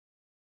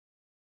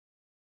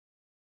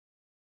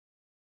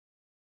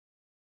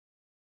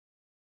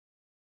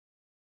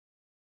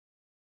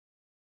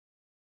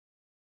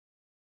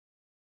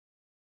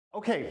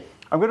Okay,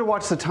 I'm going to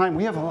watch the time.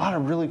 We have a lot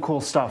of really cool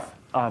stuff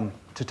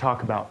to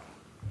talk about.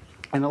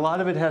 And a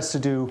lot of it has to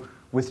do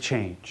with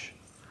change.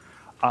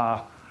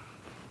 The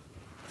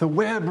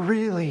web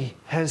really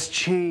has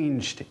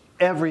changed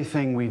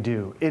everything we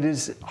do. It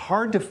is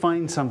hard to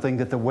find something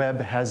that the web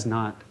has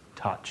not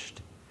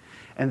touched.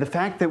 And the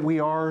fact that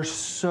we are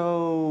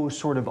so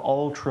sort of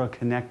ultra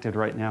connected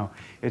right now,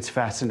 it's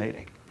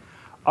fascinating.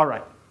 All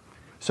right,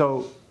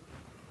 so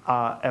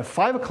at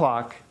 5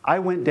 o'clock, I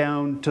went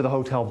down to the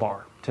hotel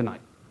bar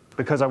tonight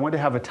because I wanted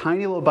to have a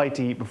tiny little bite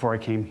to eat before I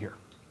came here.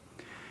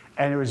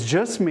 And it was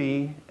just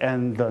me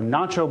and the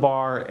nacho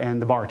bar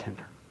and the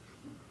bartender.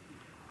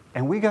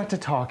 And we got to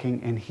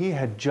talking, and he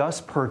had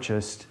just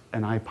purchased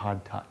an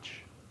iPod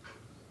Touch.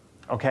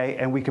 Okay,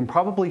 and we can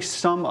probably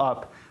sum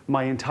up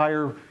my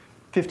entire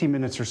 50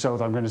 minutes or so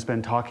that I'm going to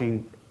spend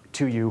talking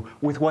to you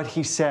with what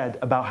he said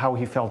about how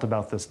he felt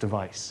about this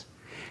device.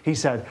 He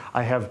said,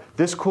 I have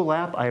this cool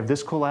app, I have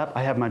this cool app,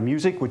 I have my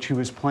music, which he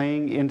was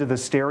playing into the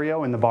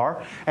stereo in the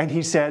bar, and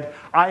he said,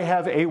 I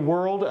have a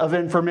world of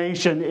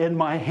information in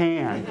my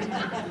hand.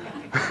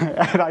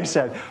 And I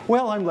said,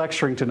 well, I'm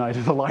lecturing tonight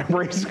at the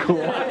library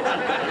school.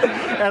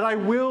 And I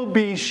will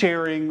be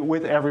sharing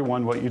with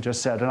everyone what you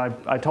just said. And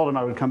I told him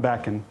I would come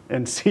back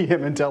and see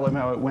him and tell him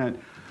how it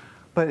went.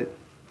 But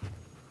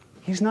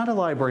he's not a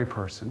library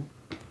person.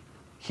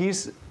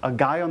 He's a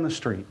guy on the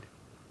street.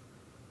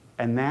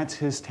 And that's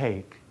his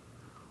take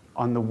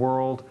on the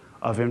world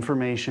of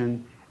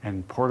information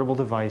and portable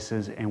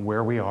devices and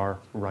where we are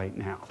right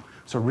now.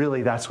 So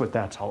really, that's what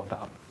that's all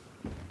about.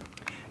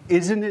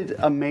 Isn't it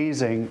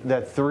amazing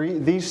that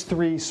these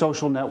three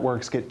social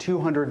networks get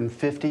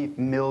 250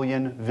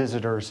 million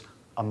visitors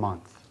a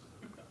month?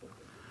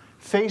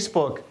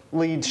 Facebook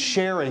leads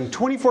sharing.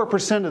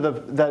 24%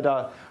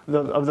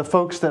 of the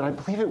folks that I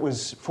believe it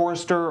was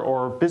Forrester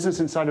or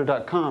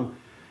BusinessInsider.com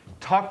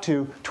talked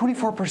to,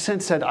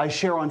 24% said, I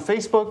share on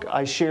Facebook,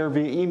 I share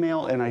via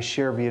email, and I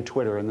share via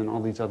Twitter, and then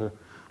all these other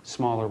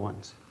smaller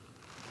ones.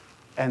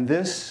 And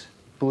this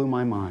blew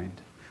my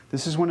mind.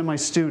 This is one of my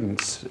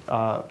students.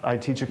 I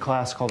teach a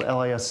class called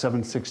LIS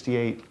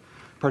 768,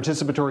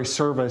 Participatory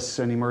Service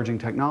and Emerging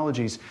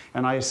Technologies,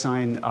 and I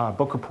assign a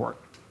book report,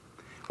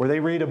 where they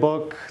read a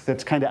book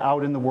that's kind of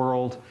out in the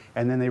world,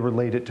 and then they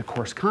relate it to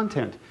course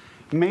content.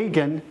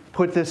 Megan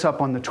put this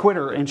up on the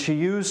Twitter, and she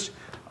used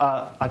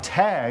a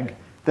tag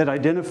that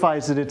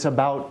identifies that it's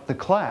about the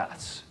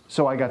class.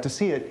 So I got to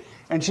see it.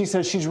 And she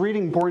says she's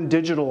reading Born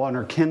Digital on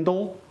her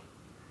Kindle.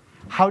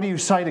 How do you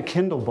cite a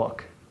Kindle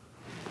book?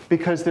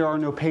 Because there are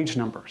no page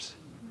numbers.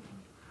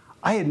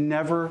 I had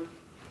never,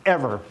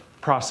 ever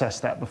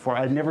processed that before.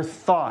 I had never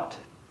thought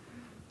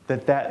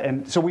that,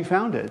 and so we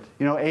found it.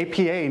 You know,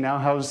 APA now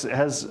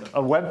has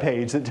a web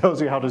page that tells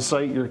you how to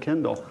cite your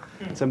Kindle.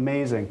 It's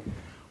amazing.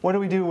 What do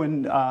we do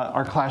when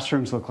our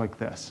classrooms look like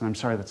this? And I'm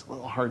sorry, that's a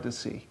little hard to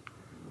see.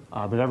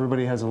 But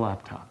everybody has a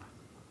laptop.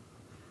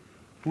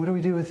 What do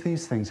we do with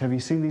these things? Have you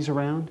seen these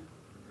around?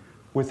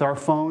 With our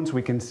phones,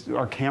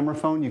 our camera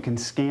phone, you can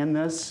scan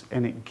this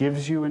and it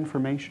gives you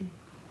information.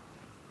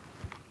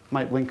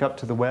 Might link up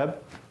to the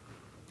web.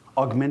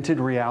 Augmented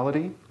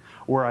reality,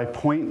 where I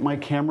point my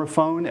camera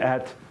phone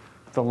at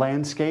the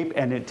landscape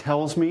and it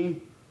tells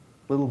me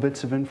little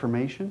bits of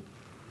information.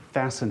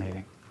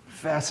 Fascinating,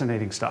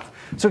 fascinating stuff.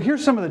 So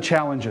here's some of the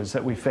challenges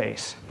that we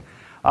face.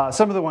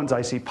 Some of the ones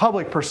I see.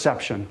 Public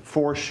perception,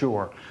 for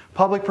sure.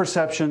 Public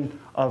perception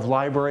of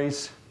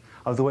libraries,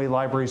 of the way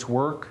libraries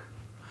work.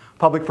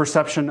 Public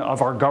perception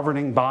of our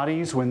governing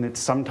bodies when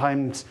it's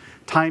sometimes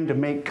time to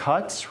make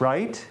cuts,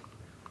 right?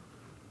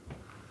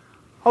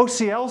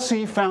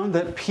 OCLC found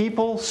that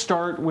people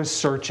start with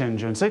search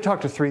engines. They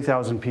talked to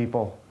 3,000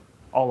 people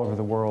all over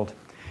the world.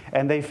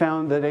 And they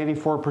found that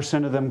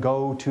 84% of them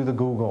go to the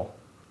Google.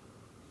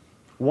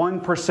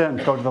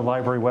 1% go to the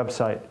library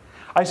website.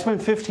 I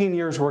spent 15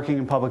 years working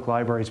in public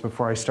libraries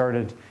before I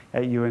started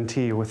at UNT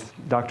with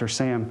Dr.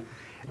 Sam.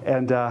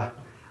 And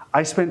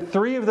I spent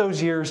 3 of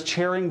those years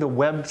chairing the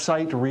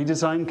website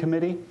redesign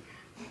committee.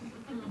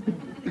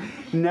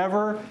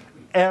 Never,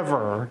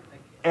 ever,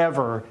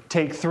 ever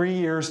take 3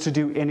 years to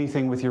do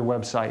anything with your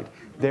website.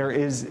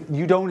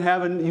 You don't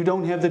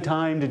have the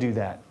time to do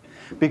that.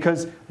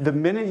 Because the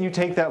minute you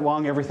take that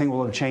long, everything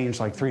will have changed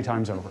like 3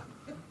 times over.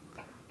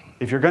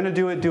 If you're going to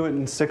do it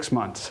in 6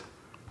 months.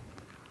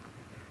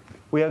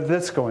 We have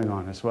this going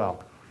on as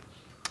well.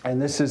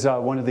 And this is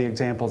one of the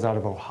examples out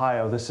of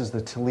Ohio. This is the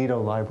Toledo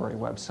Library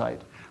website,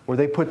 where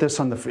they put this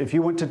on if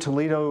you went to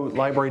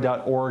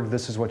toledolibrary.org,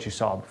 this is what you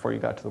saw before you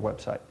got to the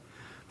website.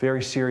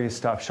 Very serious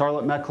stuff.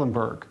 Charlotte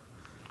Mecklenburg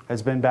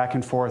has been back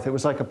and forth. It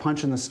was like a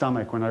punch in the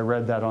stomach when I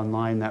read that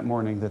online that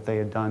morning that they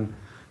had done,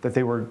 that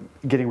they were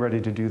getting ready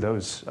to do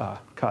those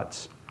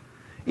cuts.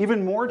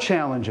 Even more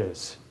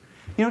challenges.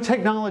 You know,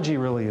 technology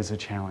really is a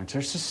challenge.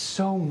 There's just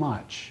so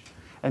much.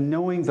 And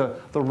knowing the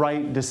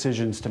right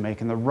decisions to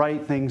make and the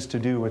right things to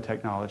do with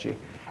technology.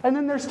 And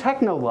then there's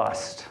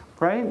technolust,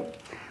 right?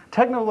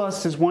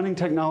 Technolust is wanting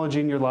technology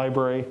in your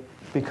library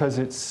because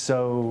it's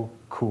so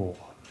cool.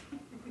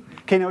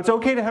 Okay, now it's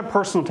okay to have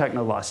personal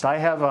technolust. I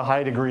have a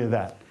high degree of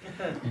that.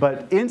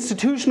 But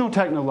institutional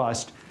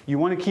technolust, you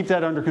want to keep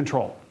that under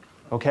control.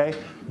 Okay?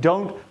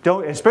 Don't,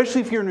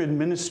 especially if you're in an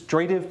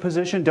administrative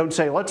position, don't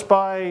say, let's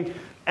buy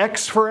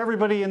X for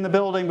everybody in the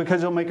building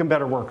because it'll make them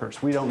better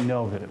workers. We don't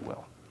know that it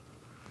will.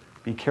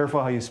 Be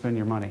careful how you spend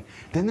your money.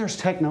 Then there's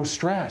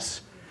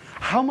techno-stress.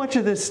 How much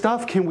of this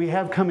stuff can we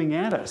have coming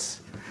at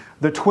us?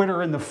 The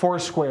Twitter and the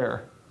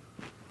Foursquare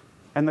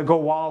and the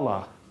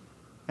Gowalla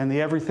and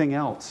the everything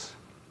else.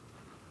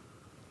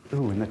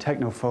 Ooh, and the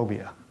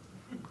technophobia.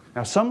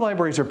 Now, some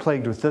libraries are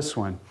plagued with this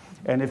one.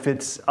 And if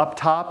it's up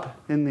top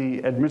in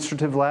the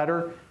administrative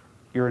ladder,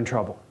 you're in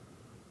trouble.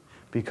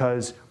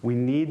 Because we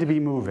need to be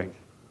moving.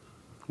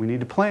 We need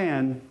to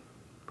plan,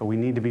 but we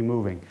need to be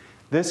moving.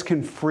 This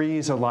can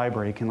freeze a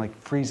library. It can like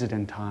freeze it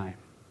in time.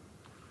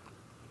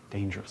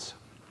 Dangerous.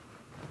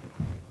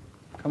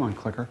 Come on,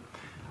 clicker.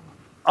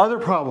 Other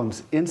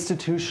problems,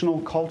 institutional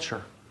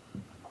culture.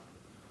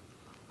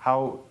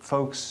 How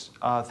folks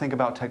think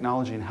about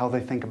technology and how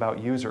they think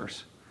about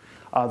users.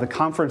 The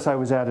conference I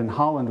was at in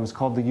Holland was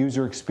called the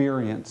User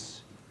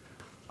Experience.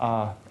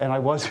 And I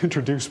was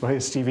introduced by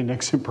a Stevie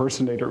Nicks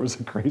impersonator. It was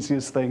the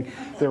craziest thing.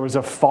 There was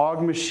a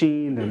fog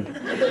machine, and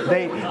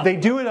they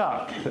do it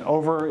up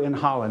over in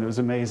Holland. It was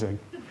amazing.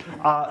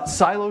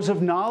 Silos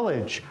of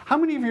knowledge. How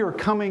many of you are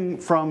coming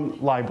from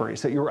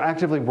libraries, that you're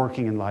actively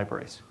working in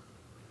libraries?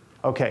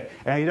 Okay,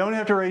 and you don't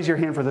have to raise your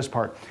hand for this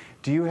part.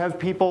 Do you have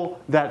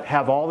people that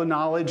have all the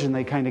knowledge and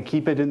they kind of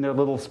keep it in their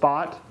little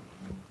spot?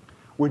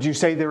 Would you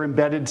say they're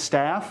embedded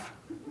staff?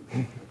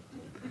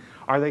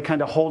 Are they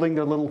kind of holding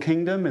their little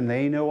kingdom and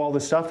they know all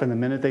the stuff and the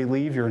minute they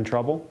leave, you're in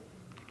trouble?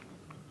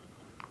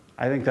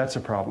 I think that's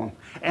a problem.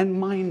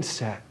 And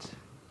mindset.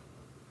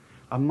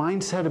 A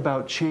mindset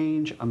about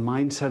change, a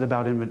mindset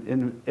about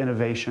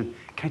innovation.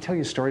 Can I tell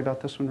you a story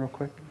about this one real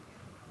quick?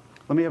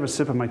 Let me have a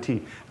sip of my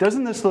tea.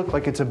 Doesn't this look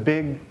like it's a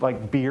big,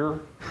 like, beer?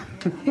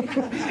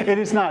 It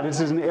is not. This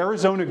is an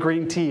Arizona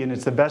green tea, and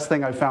it's the best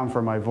thing I've found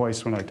for my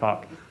voice when I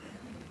talk.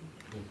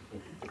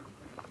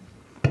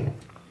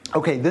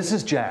 Okay, this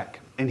is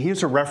Jack, and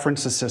he's a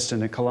reference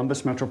assistant at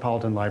Columbus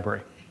Metropolitan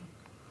Library.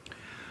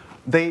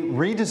 They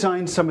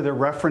redesigned some of their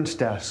reference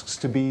desks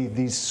to be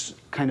these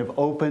kind of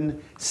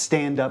open,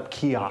 stand-up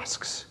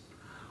kiosks.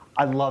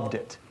 I loved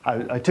it.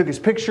 I took his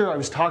picture, I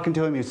was talking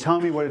to him, he was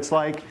telling me what it's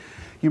like.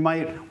 You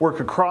might work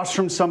across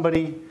from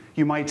somebody,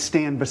 you might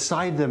stand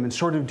beside them and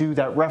sort of do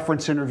that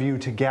reference interview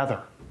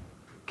together,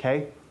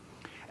 okay?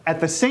 At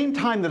the same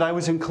time that I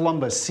was in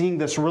Columbus seeing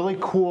this really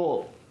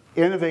cool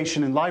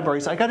innovation in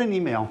libraries, I got an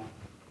email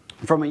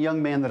from a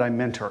young man that I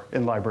mentor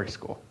in library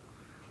school,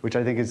 which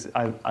I think is,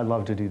 I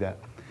love to do that.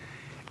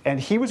 And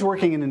he was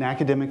working in an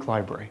academic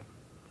library,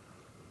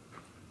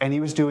 and he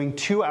was doing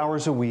 2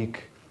 hours a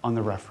week on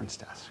the reference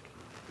desk.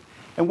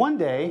 And one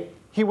day,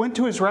 he went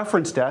to his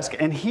reference desk,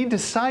 and he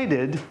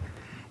decided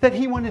that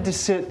he wanted to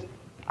sit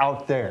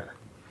out there.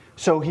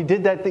 So he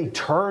did that, he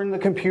turned the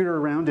computer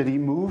around, and he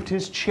moved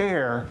his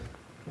chair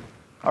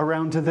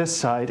around to this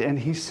side, and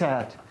he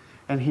sat,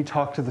 and he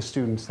talked to the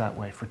students that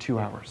way for 2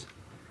 hours.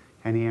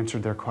 And he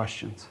answered their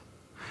questions.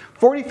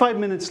 45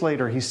 minutes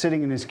later, he's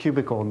sitting in his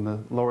cubicle in the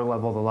lower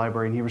level of the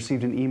library, and he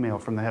received an email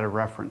from the head of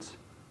reference.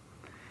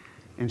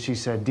 And she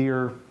said,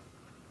 "Dear,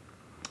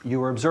 you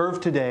were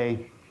observed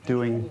today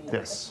doing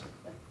this.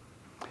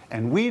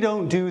 And we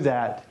don't do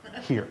that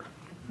here.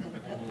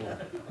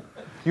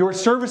 Your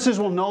services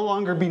will no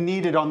longer be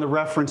needed on the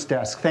reference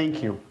desk.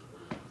 Thank you."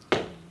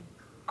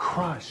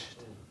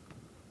 Crushed.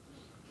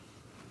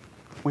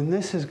 When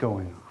this is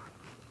going on,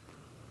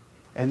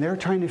 and they're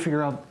trying to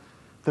figure out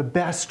the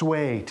best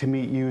way to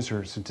meet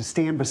users and to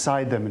stand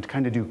beside them and to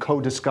kind of do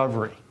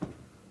co-discovery,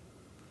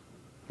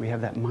 we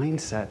have that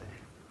mindset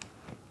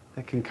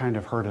that can kind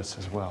of hurt us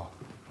as well.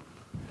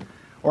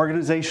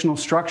 Organizational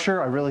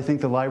structure, I really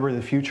think the library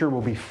of the future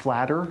will be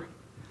flatter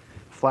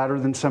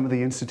than some of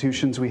the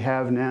institutions we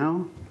have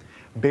now.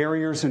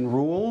 Barriers and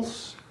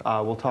rules,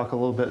 we'll talk a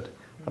little bit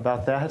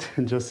about that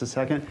in just a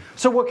second.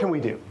 So what can we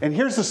do? And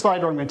here's the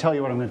slide where I'm going to tell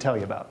you what I'm going to tell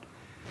you about.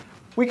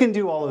 We can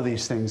do all of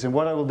these things, and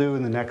what I will do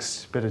in the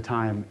next bit of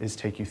time is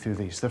take you through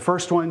these. The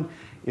first one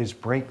is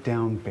break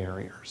down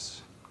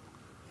barriers.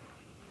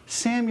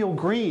 Samuel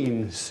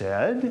Green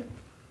said,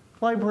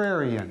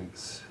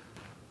 "Librarians,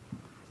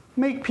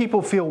 make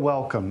people feel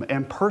welcome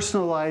and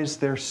personalize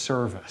their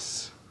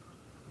service."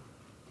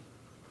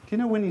 Do you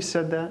know when he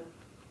said that?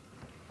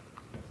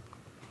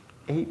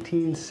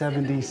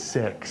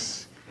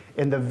 1876.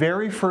 In the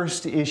very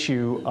first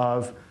issue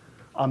of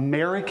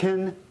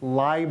American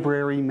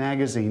Library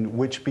Magazine,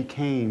 which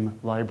became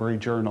Library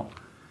Journal.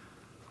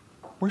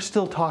 We're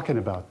still talking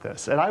about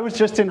this. And I was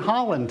just in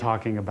Holland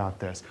talking about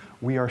this.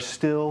 We are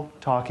still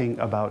talking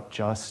about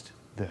just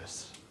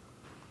this.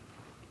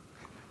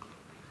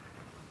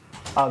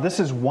 This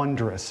is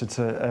Wondrous. It's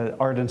an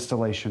art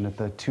installation at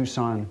the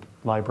Tucson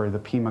Library, the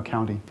Pima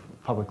County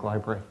Public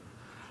Library.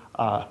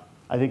 I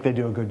think they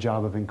do a good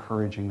job of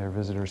encouraging their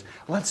visitors.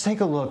 Let's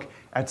take a look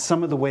at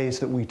some of the ways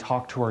that we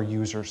talk to our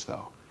users,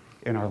 though,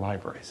 in our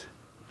libraries.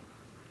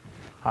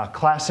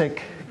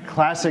 Classic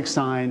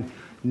sign,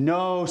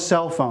 No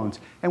cell phones.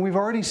 And we've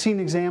already seen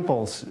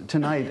examples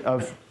tonight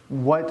of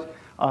what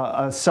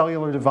a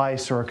cellular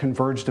device or a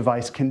converged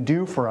device can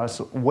do for us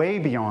way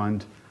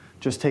beyond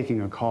just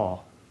taking a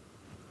call.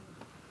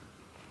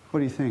 What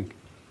do you think?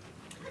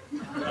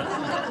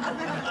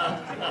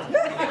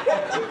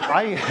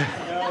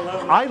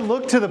 I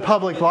look to the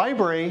public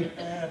library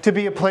to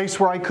be a place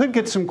where I could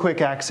get some quick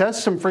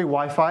access, some free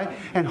Wi-Fi,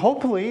 and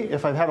hopefully,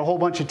 if I've had a whole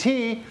bunch of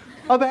tea,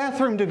 a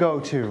bathroom to go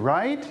to,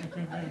 right?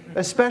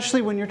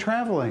 Especially when you're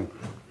traveling.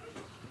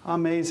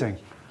 Amazing.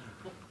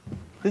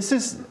 This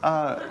is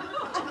a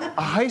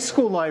high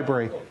school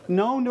library.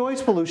 No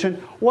noise pollution.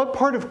 What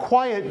part of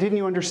quiet didn't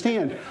you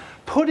understand?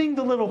 Putting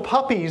the little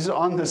puppies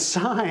on the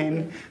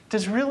sign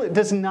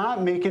does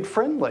not make it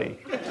friendly.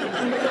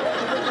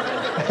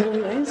 It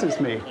amazes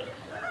me.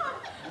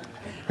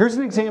 Here's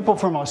an example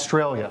from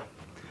Australia.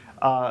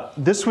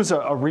 This was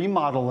a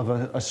remodel of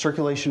a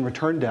circulation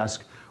return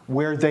desk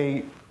where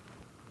they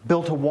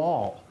built a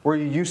wall where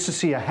you used to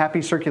see a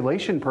happy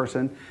circulation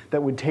person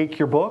that would take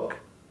your book.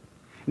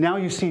 Now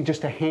you see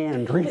just a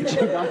hand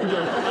reaching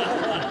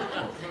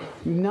under.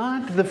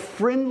 Not the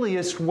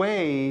friendliest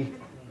way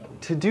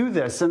to do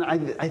this. And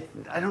I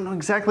don't know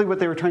exactly what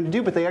they were trying to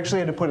do, but they actually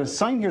had to put a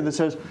sign here that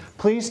says,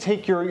 please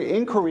take your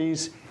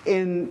inquiries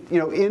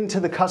into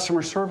the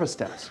customer service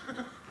desk.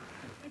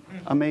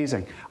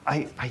 Amazing.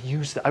 I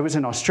was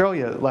in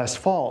Australia last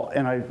fall,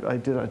 and I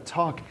did a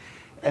talk.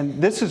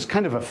 And this is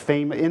kind of a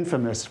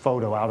infamous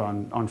photo out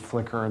on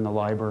Flickr in the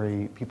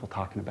library, people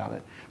talking about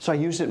it. So I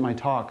used it in my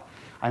talk.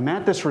 I'm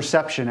at this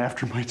reception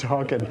after my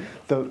talk, and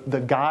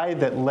the guy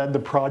that led the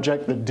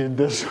project that did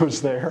this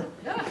was there.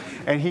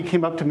 And he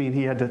came up to me, and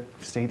he had to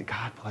state,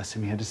 God bless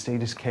him, he had to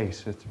state his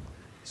case. It's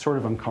sort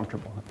of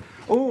uncomfortable.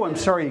 Oh, I'm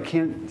sorry, you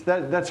can't,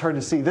 that's hard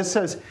to see. This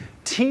says,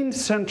 Teen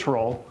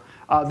Central.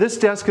 This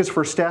desk is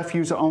for staff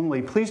use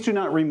only. Please do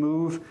not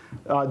remove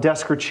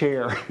desk or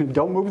chair.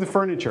 Don't move the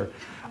furniture.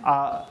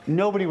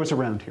 Nobody was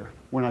around here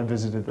when I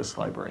visited this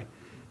library.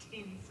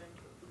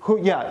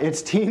 Yeah,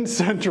 it's Teen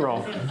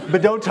Central,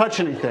 but don't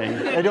touch anything.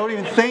 And don't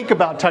even think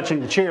about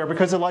touching the chair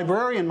because the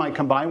librarian might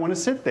come by and want to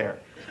sit there.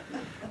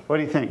 What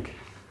do you think?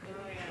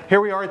 Here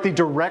we are at the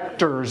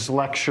director's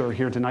lecture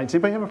here tonight. Does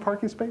anybody have a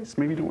parking space?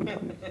 Maybe you don't want to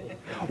tell me.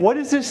 What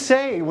does this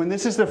say when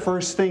this is the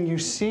first thing you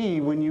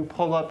see when you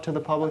pull up to the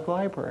public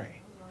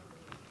library?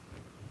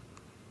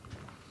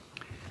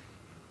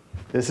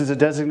 This is a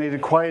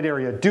designated quiet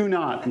area. Do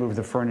not move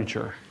the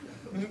furniture.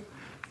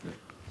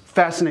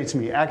 Fascinates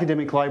me,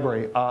 academic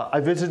library. I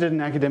visited an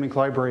academic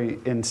library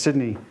in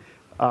Sydney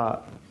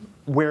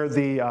where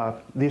the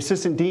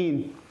assistant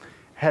dean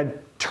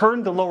had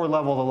turned the lower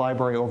level of the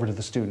library over to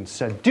the students,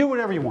 said, do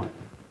whatever you want.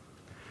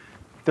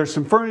 There's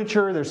some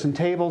furniture, there's some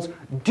tables,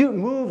 do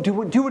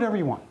whatever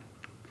you want.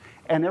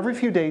 And every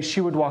few days she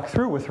would walk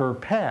through with her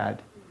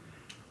pad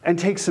and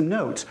take some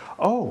notes.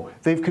 Oh,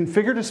 they've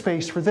configured a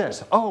space for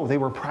this. Oh, they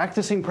were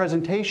practicing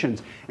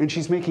presentations, and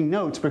she's making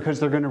notes because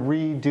they're going to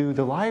redo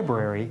the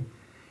library.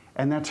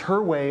 And that's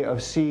her way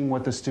of seeing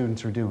what the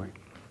students are doing,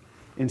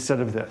 instead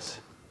of this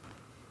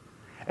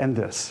and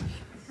this.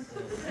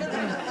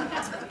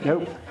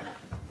 Nope.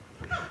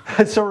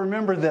 So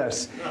remember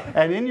this.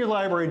 And in your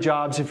library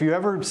jobs, if you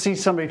ever see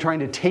somebody trying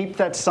to tape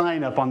that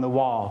sign up on the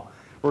wall,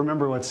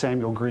 remember what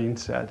Samuel Green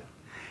said.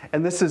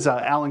 And this is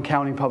Allen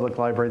County Public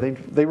Library.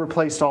 They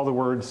replaced all the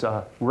words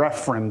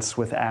reference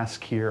with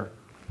ask here.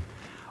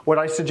 What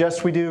I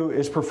suggest we do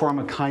is perform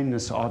a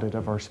kindness audit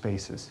of our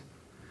spaces.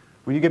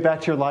 When you get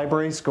back to your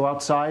libraries, go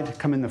outside,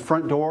 come in the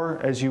front door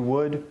as you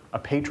would a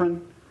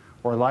patron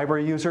or a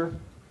library user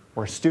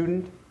or a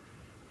student,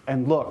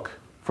 and look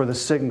for the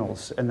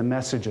signals and the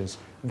messages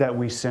that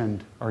we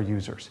send our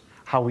users,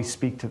 how we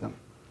speak to them,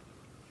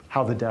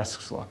 how the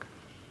desks look.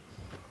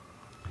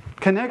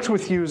 Connect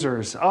with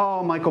users.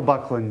 Oh, Michael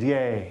Buckland,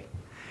 yay.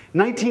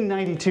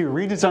 1992,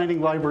 redesigning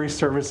library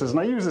services, and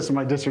I use this in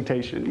my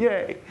dissertation,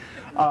 yay.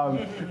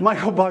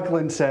 Michael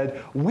Buckland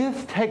said,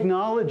 with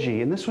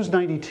technology, and this was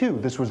 92,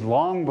 this was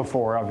long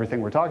before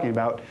everything we're talking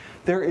about,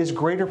 there is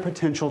greater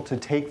potential to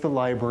take the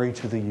library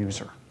to the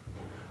user.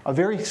 A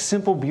very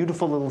simple,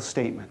 beautiful little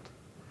statement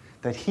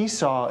that he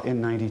saw in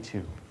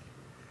 92.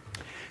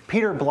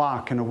 Peter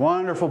Block, in a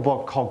wonderful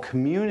book called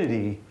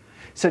Community,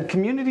 said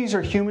communities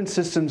are human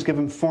systems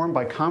given form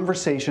by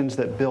conversations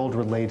that build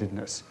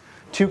relatedness.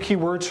 Two key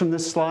words from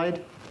this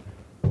slide,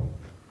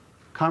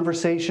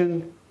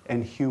 conversation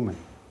and human.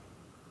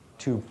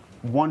 Two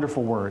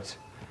wonderful words.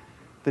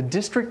 The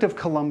District of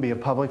Columbia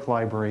Public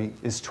Library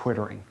is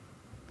twittering,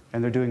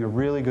 and they're doing a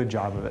really good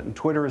job of it. And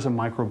Twitter is a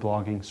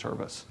microblogging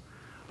service,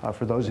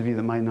 for those of you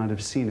that might not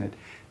have seen it.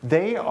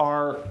 They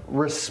are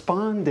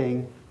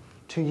responding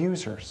to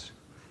users.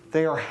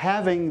 They are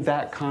having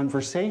that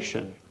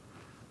conversation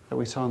that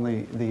we saw on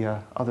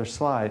the other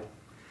slide.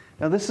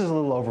 Now this is a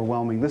little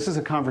overwhelming. This is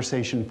a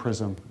conversation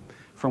prism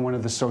from one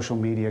of the social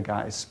media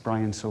guys,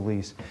 Brian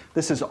Solis.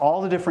 This is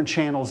all the different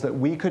channels that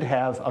we could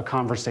have a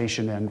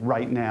conversation in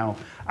right now,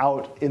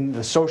 out in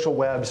the social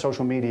web,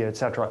 social media,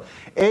 etc.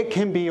 It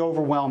can be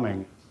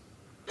overwhelming,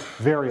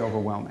 very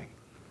overwhelming.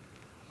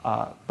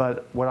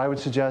 But what I would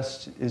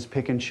suggest is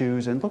pick and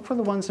choose and look for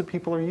the ones that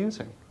people are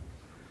using.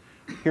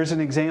 Here's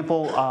an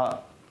example.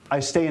 I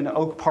stay in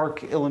Oak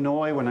Park,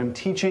 Illinois. When I'm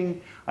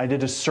teaching, I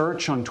did a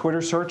search on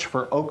Twitter search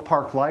for Oak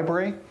Park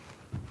Library.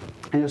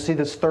 And you'll see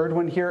this third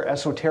one here.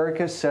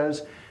 Esotericus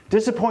says,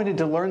 disappointed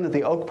to learn that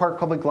the Oak Park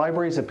Public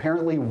Library is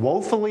apparently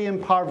woefully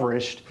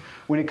impoverished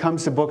when it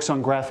comes to books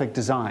on graphic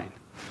design.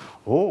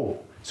 Oh,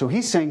 so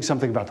he's saying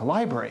something about the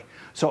library.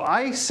 So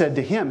I said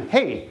to him,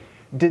 hey,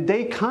 did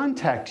they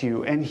contact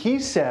you? And he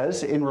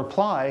says in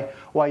reply,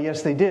 why,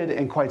 yes, they did.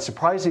 And quite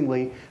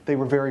surprisingly, they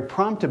were very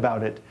prompt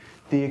about it.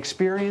 The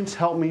experience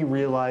helped me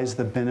realize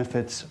the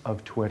benefits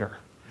of Twitter.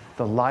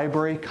 The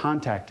library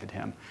contacted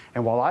him.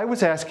 And while I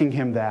was asking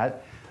him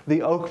that,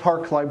 the Oak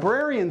Park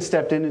librarian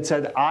stepped in and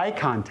said, I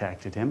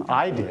contacted him.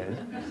 I did.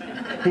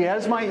 He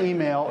has my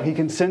email. He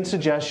can send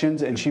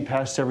suggestions. And she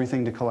passed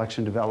everything to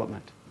collection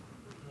development.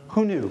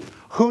 Who knew?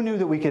 Who knew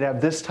that we could have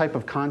this type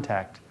of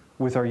contact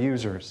with our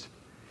users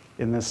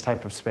in this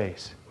type of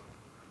space?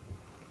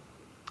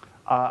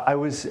 I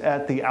was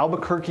at the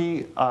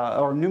Albuquerque,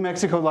 or New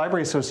Mexico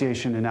Library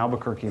Association in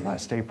Albuquerque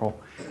last April,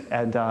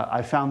 and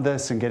I found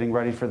this and getting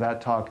ready for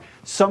that talk.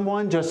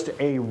 Someone, just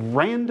a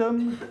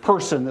random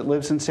person that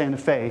lives in Santa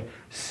Fe,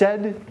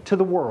 said to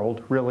the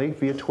world, really,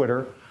 via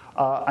Twitter,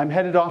 I'm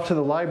headed off to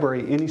the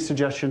library. Any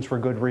suggestions for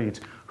good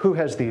reads? Who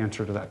has the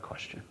answer to that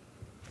question?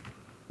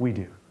 We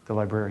do, the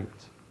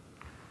librarians.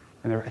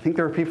 And I think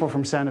there were people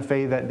from Santa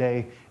Fe that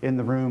day in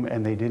the room,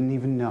 and they didn't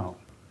even know.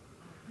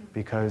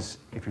 Because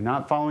if you're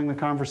not following the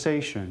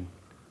conversation,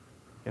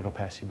 it'll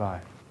pass you by.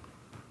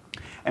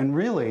 And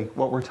really,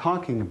 what we're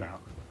talking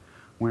about,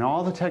 when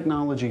all the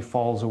technology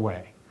falls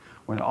away,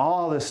 when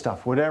all this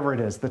stuff, whatever it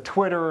is, the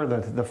Twitter,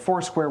 the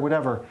Foursquare,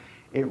 whatever,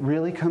 it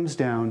really comes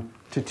down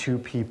to two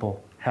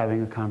people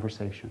having a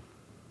conversation,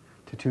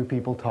 to two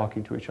people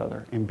talking to each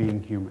other and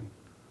being human.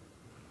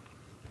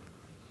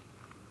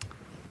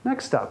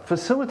 Next up,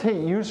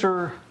 facilitate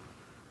user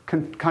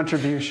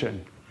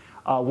contribution.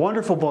 A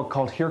wonderful book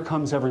called Here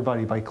Comes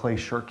Everybody by Clay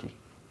Shirky.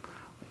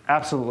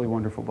 Absolutely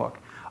wonderful book.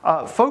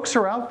 Folks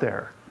are out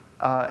there,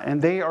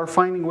 and they are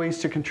finding ways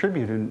to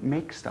contribute and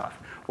make stuff.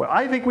 What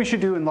I think we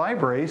should do in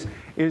libraries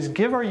is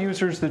give our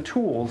users the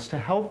tools to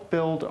help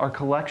build our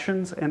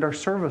collections and our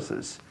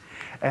services,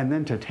 and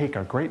then to take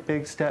a great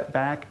big step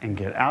back and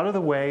get out of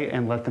the way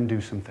and let them do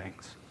some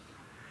things.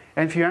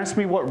 And if you ask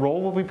me what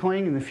role we'll be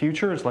playing in the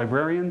future as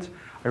librarians,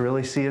 I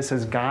really see us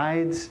as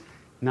guides,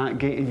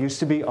 not it used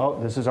to be, oh,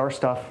 this is our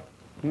stuff.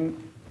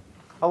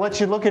 I'll let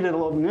you look at it a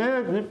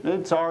little.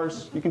 It's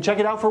ours. You can check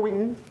it out for a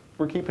week.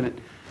 We're keeping it.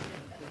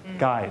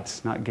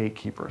 Guides, not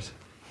gatekeepers.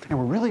 And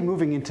we're really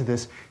moving into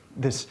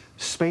this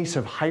space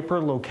of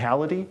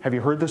hyperlocality. Have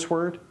you heard this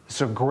word? It's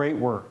a great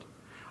word.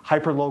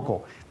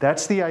 Hyperlocal.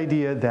 That's the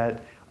idea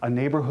that a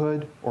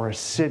neighborhood or a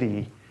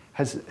city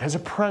has a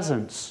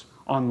presence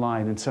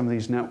online in some of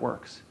these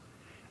networks.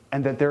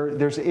 And that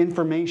there's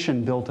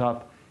information built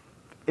up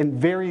in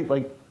very,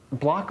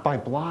 block by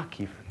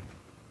block even.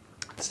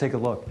 Let's take a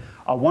look.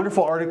 A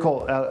wonderful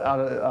article out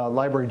of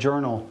Library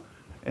Journal,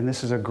 and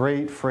this is a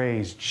great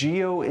phrase,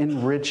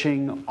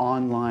 geo-enriching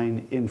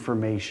online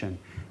information.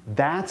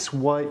 That's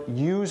what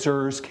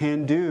users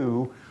can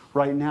do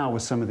right now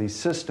with some of these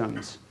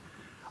systems.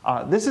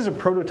 This is a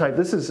prototype.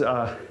 This is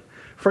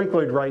Frank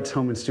Lloyd Wright's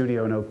home and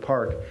studio in Oak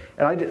Park.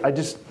 And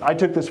I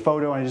took this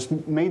photo and I just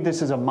made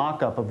this as a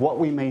mock-up of what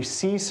we may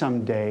see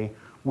someday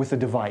with a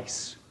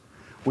device.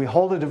 We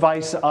hold a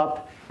device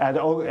up at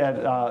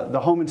the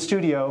home and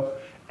studio,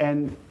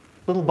 and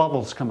little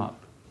bubbles come up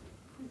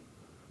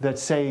that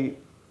say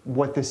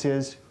what this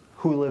is,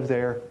 who lived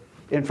there,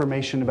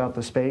 information about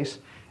the space,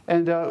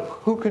 and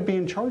who could be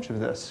in charge of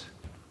this.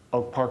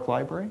 Oak Park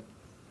Library,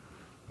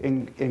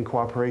 in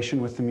cooperation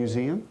with the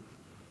museum.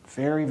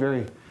 Very,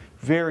 very,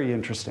 very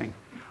interesting.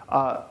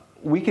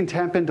 We can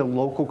tap into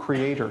local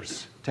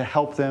creators to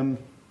help them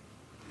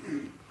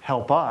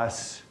help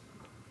us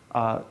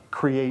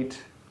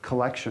create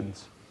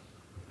collections.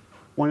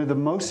 One of the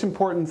most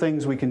important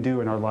things we can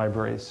do in our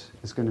libraries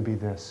is going to be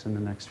this in the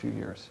next few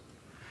years.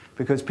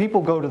 Because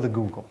people go to the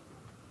Google.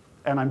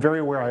 And I'm very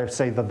aware I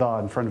say the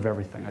in front of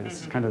everything.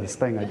 It's kind of this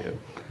thing I do.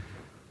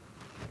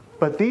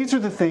 But these are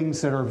the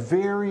things that are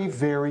very,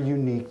 very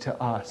unique to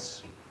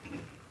us.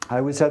 I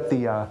was at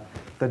the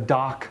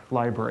Dock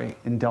Library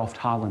in Delft,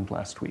 Holland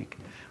last week.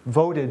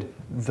 Voted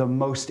the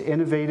most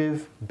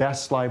innovative,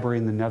 best library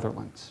in the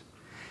Netherlands.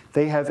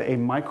 They have a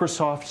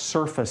Microsoft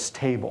Surface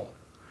table,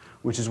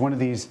 which is one of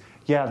these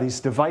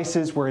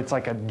devices where it's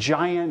like a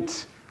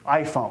giant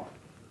iPhone,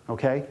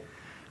 okay?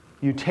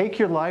 You take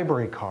your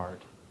library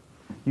card,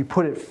 you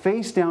put it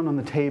face down on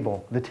the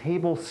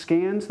table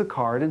scans the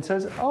card and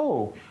says,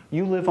 oh,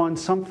 you live on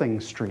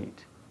something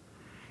street.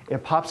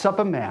 It pops up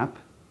a map,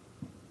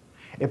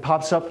 it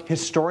pops up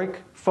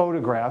historic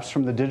photographs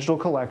from the digital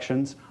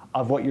collections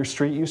of what your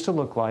street used to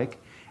look like,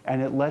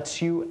 and it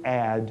lets you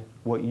add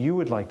what you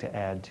would like to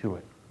add to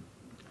it.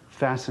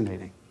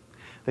 Fascinating.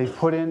 They've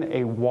put in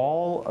a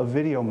wall of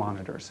video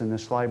monitors in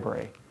this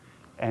library.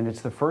 And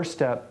it's the first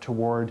step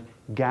toward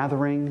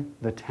gathering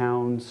the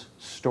town's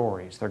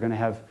stories. They're going to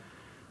have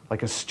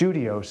like a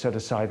studio set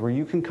aside where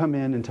you can come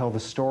in and tell the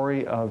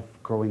story of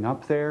growing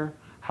up there,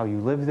 how you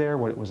lived there,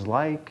 what it was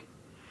like,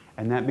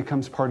 and that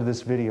becomes part of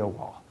this video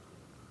wall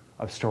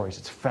of stories.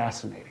 It's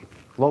fascinating.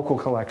 Local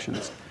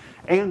collections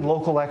and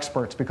local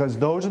experts, because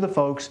those are the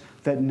folks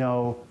that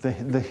know the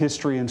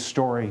history and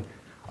story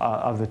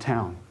of the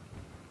town.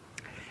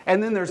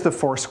 And then there's the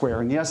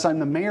Foursquare. And yes, I'm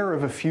the mayor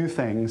of a few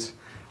things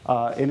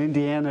in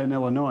Indiana and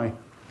Illinois.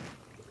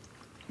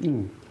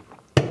 And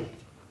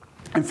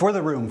for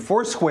the room,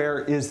 Foursquare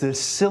is this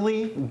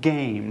silly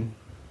game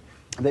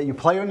that you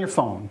play on your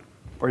phone,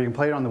 or you can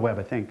play it on the web,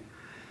 I think,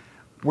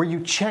 where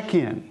you check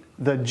in.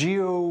 The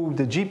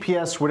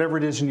GPS, whatever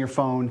it is in your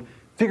phone,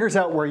 figures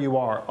out where you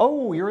are.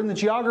 Oh, you're in the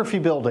geography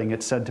building,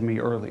 it said to me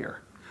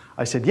earlier.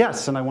 I said,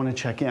 yes, and I want to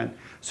check in.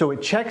 So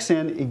it checks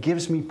in, it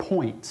gives me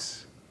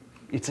points.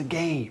 It's a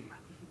game.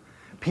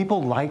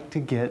 People like to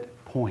get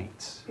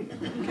points,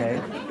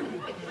 okay?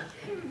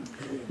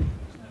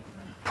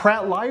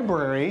 Pratt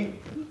Library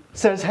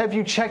says, have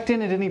you checked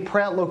in at any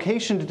Pratt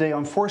location today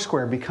on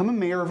Foursquare? Become a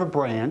mayor of a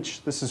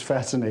branch, this is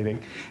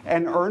fascinating,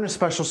 and earn a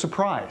special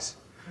surprise.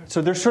 So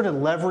they're sort of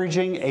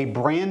leveraging a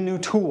brand new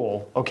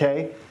tool,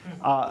 okay,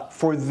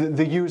 for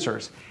the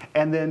users.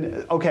 And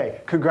then,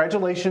 okay,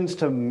 congratulations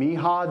to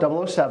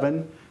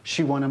Miha007,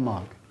 she won a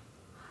mug.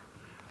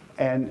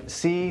 And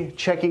see,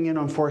 checking in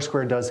on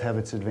Foursquare does have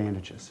its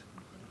advantages.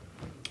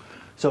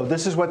 So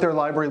this is what their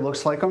library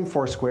looks like on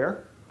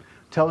Foursquare.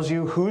 Tells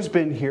you who's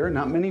been here.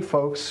 Not many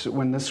folks,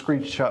 when this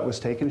screenshot was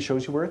taken,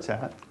 shows you where it's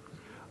at.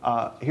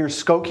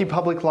 Here's Skokie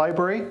Public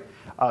Library.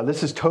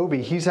 This is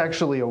Toby. He's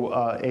actually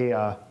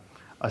a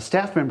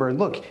staff member. And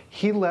look,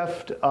 he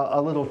left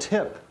a little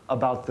tip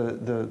about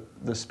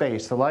the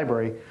space, the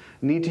library.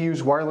 Need to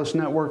use wireless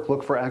network,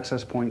 look for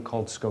access point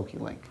called Skokie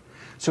Link.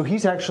 So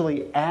he's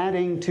actually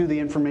adding to the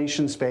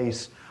information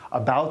space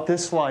about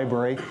this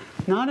library,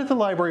 not at the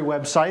library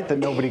website that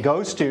nobody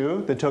goes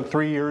to, that took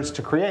 3 years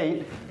to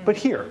create, but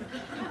here,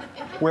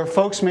 where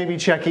folks may be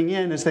checking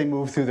in as they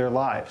move through their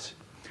lives.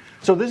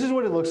 So this is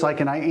what it looks like,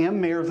 and I am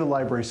mayor of the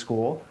library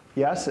school.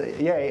 Yes,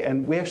 yay,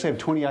 and we actually have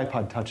 20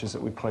 iPod Touches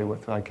that we play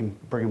with. I can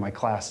bring in my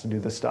class to do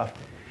this stuff.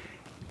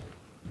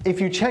 If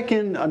you check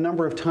in a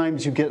number of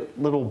times, you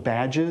get little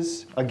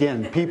badges.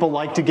 Again, people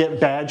like to get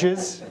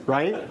badges,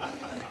 right?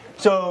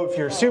 So if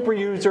you're a super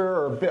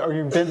user or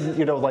you've been,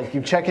 like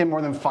you check in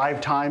more than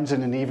 5 times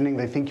in an evening,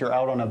 they think you're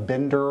out on a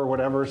bender or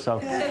whatever. So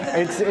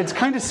it's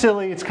kind of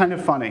silly, it's kind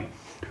of funny.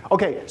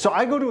 Okay, so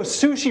I go to a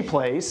sushi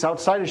place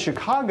outside of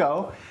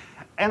Chicago,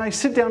 and I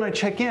sit down, I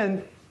check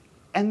in,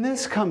 and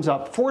this comes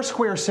up.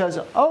 Foursquare says,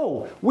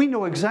 oh, we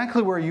know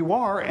exactly where you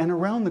are, and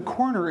around the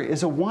corner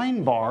is a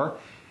wine bar.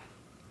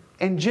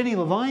 And Jenny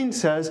Levine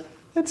says,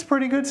 it's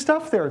pretty good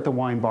stuff there at the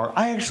wine bar.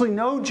 I actually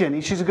know Jenny.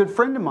 She's a good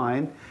friend of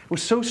mine. It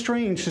was so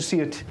strange to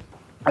see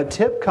a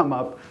tip come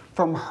up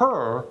from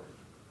her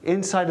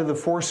inside of the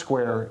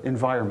Foursquare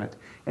environment.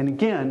 And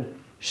again,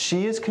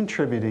 she is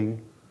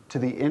contributing to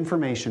the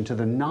information, to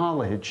the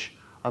knowledge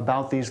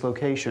about these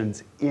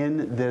locations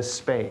in this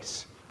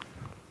space.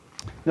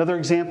 Another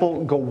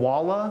example,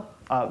 Gowalla,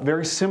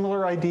 very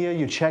similar idea.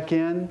 You check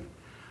in.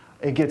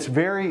 It gets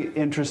very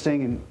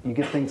interesting, and you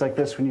get things like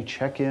this when you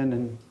check in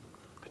and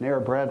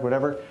Panera Bread,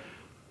 whatever.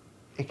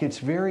 It gets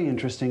very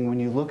interesting when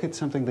you look at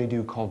something they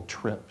do called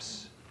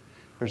trips.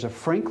 There's a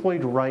Frank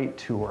Lloyd Wright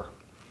tour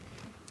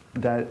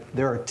that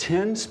there are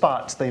 10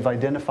 spots they've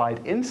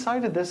identified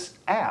inside of this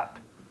app.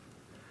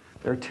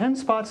 There are 10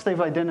 spots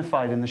they've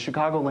identified in the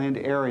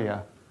Chicagoland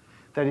area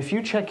that if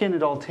you check in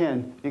at all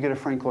 10, you get a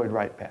Frank Lloyd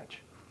Wright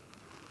badge.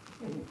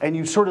 And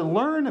you sort of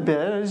learn a bit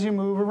as you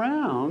move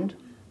around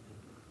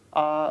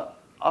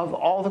of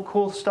all the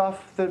cool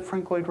stuff that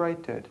Frank Lloyd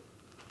Wright did.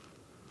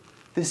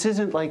 This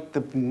isn't like the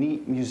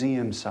neat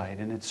museum site,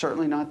 and it's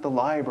certainly not the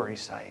library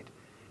site.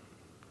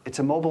 It's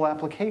a mobile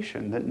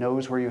application that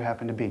knows where you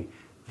happen to be.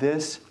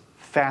 This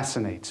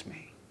fascinates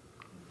me.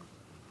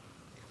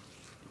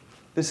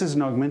 This is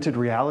an augmented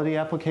reality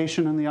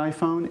application on the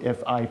iPhone.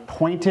 If I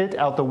point it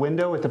out the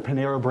window at the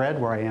Panera Bread,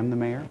 where I am the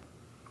mayor,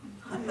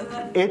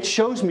 it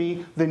shows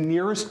me the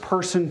nearest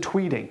person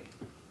tweeting.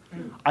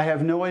 I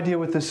have no idea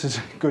what this is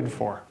good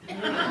for.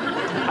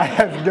 I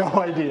have no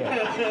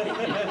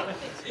idea.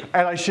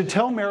 And I should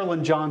tell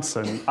Marilyn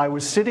Johnson, I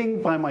was sitting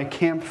by my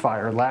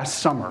campfire last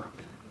summer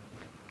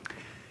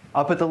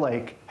up at the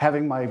lake,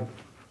 having my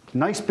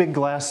nice big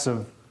glass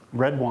of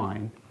red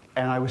wine,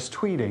 and I was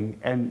tweeting,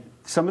 and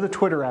some of the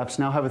Twitter apps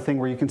now have a thing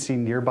where you can see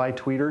nearby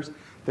tweeters.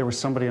 There was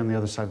somebody on the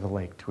other side of the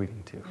lake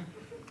tweeting too.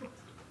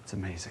 It's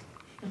amazing.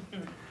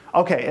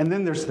 Okay, and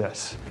then there's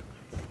this.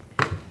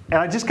 And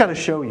I just got to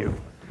show you.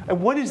 And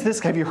what is this?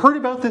 Have you heard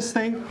about this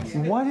thing?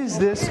 What is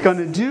this going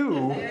to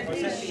do?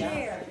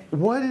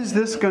 What is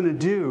this going to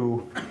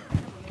do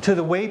to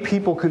the way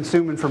people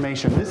consume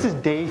information? This is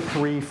day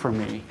 3 for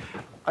me.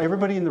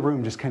 Everybody in the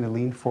room just kind of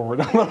leaned forward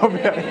a little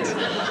bit.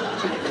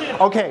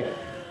 Okay,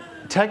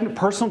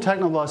 personal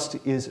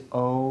technolust is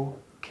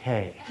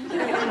okay. All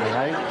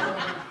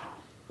right?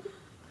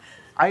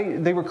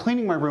 They were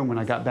cleaning my room when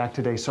I got back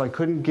today, so I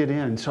couldn't get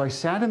in. So I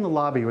sat in the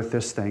lobby with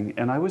this thing,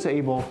 and I was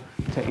able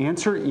to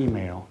answer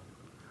email,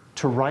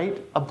 to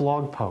write a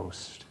blog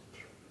post,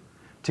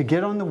 to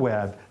get on the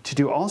web, to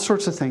do all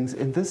sorts of things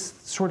in this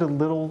sort of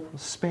little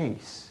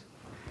space.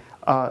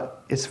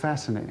 It's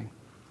fascinating.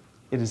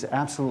 It is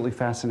absolutely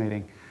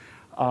fascinating.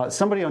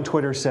 Somebody on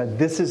Twitter said,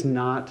 this is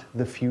not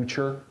the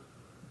future,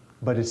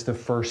 but it's the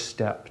first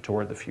step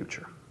toward the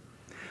future.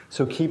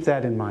 So keep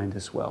that in mind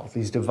as well.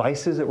 These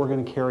devices that we're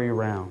going to carry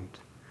around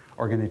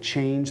are going to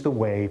change the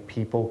way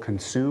people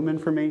consume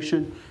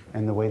information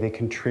and the way they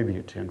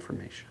contribute to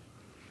information.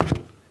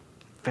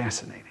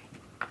 Fascinating.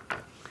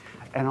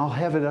 And I'll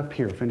have it up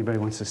here if anybody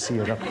wants to see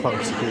it up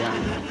close.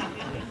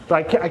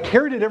 But I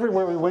carried it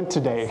everywhere we went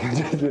today.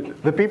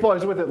 The people I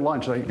was with at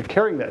lunch, like,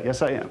 carrying that.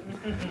 Yes, I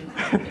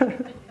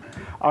am.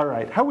 All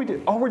right, how we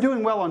do? Oh, we're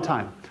doing well on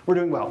time. We're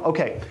doing well.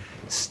 Okay,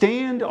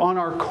 stand on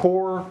our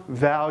core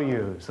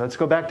values. Let's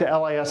go back to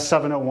LIS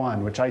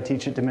 701, which I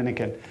teach at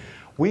Dominican.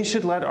 We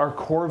should let our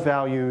core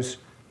values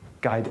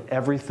guide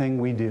everything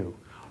we do.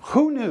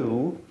 Who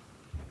knew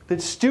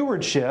that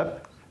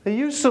stewardship, that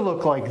used to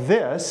look like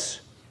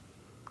this,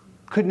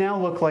 could now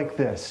look like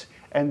this?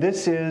 And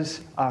this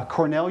is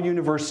Cornell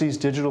University's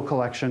digital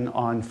collection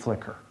on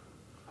Flickr.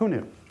 Who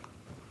knew?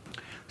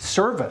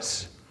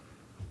 Service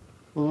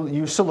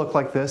used to look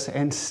like this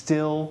and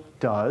still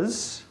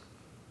does,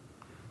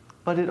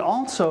 but it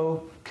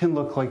also can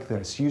look like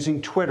this,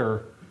 using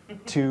Twitter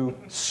to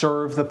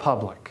serve the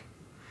public.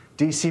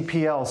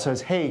 DCPL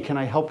says, hey, can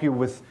I help you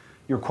with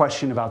your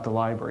question about the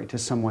library, to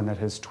someone that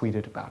has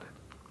tweeted about it.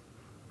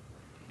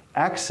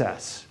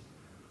 Access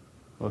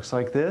looks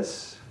like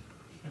this,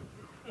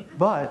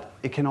 but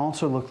it can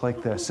also look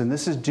like this. And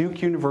this is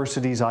Duke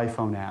University's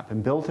iPhone app.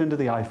 And built into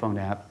the iPhone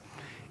app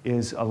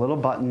is a little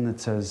button that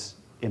says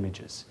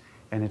images.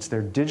 And it's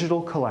their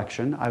digital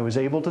collection. I was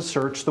able to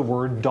search the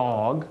word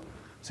dog. I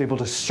was able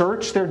to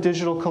search their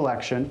digital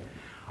collection.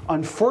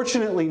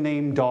 Unfortunately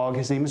named dog,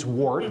 his name is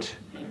Wart.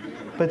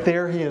 But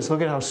there he is.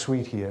 Look at how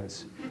sweet he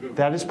is.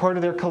 That is part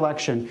of their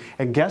collection.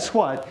 And guess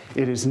what?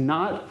 It is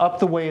not up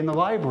the way in the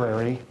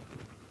library.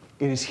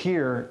 It is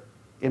here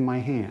in my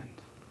hand.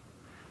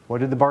 What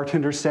did the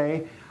bartender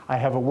say? I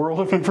have a world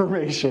of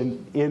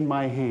information in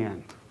my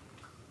hand.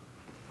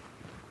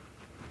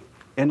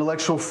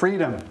 Intellectual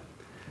freedom.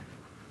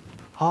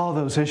 All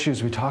those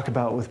issues we talk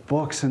about with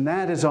books, and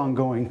that is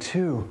ongoing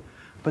too.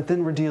 But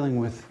then we're dealing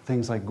with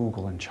things like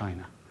Google and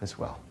China as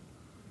well.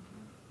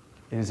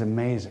 It is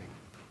amazing.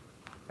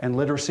 And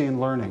literacy and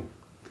learning.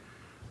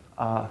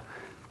 Of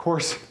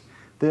course,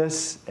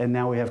 this, and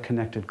now we have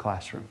connected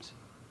classrooms.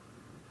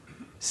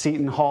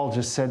 Seton Hall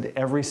just said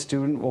every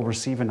student will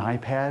receive an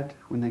iPad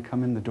when they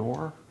come in the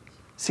door.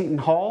 Seton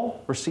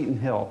Hall or Seton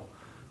Hill?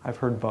 I've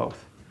heard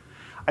both.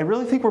 I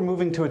really think we're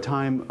moving to a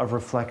time of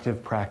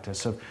reflective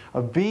practice,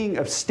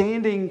 of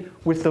standing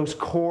with those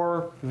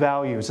core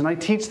values. And I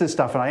teach this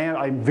stuff, and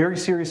I'm very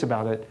serious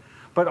about it,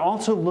 but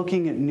also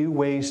looking at new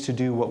ways to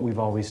do what we've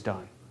always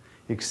done,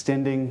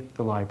 extending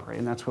the library.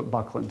 And that's what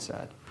Buckland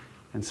said,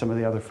 and some of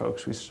the other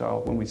folks we saw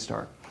when we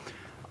start.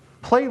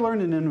 Play, learn,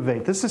 and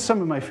innovate. This is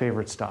some of my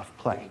favorite stuff,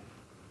 play.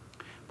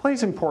 Play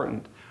is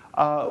important.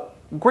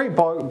 Great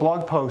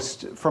blog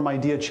post from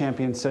Idea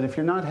Champion said, if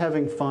you're not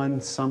having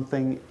fun,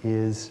 something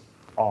is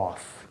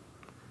off.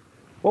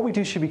 What we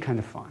do should be kind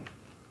of fun.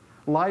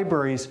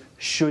 Libraries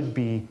should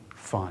be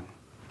fun.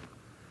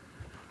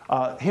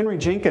 Henry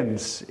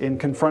Jenkins, in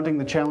Confronting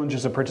the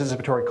Challenges of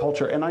Participatory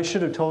Culture, and I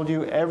should have told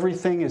you,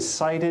 everything is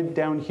cited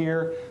down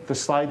here. The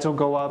slides will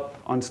go up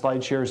on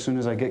SlideShare as soon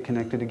as I get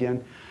connected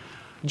again.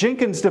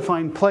 Jenkins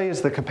defined play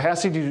as the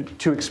capacity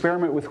to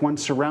experiment with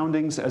one's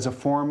surroundings as a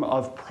form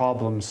of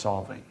problem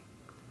solving.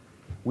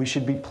 We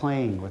should be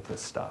playing with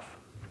this stuff.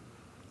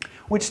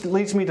 Which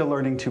leads me to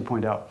Learning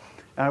 2.0.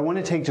 And I want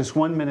to take just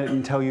 1 minute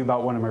and tell you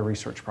about one of my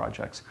research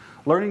projects.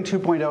 Learning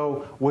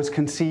 2.0 was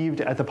conceived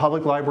at the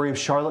Public Library of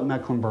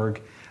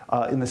Charlotte-Mecklenburg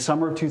in the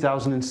summer of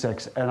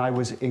 2006, and I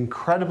was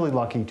incredibly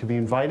lucky to be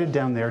invited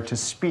down there to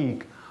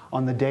speak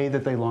on the day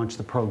that they launched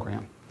the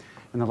program.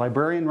 And the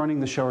librarian running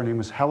the show, her name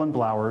was Helen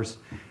Blowers,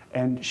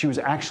 and she was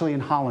actually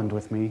in Holland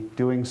with me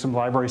doing some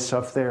library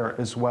stuff there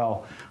as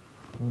well,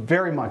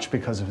 very much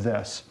because of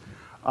this.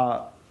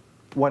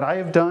 What I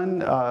have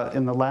done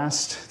in the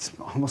last, it's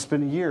almost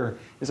been a year,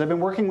 is I've been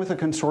working with a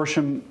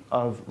consortium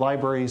of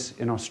libraries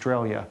in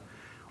Australia,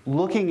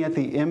 looking at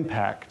the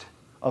impact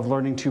of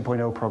Learning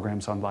 2.0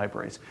 programs on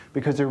libraries,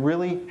 because there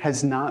really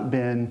has not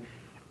been,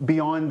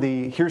 beyond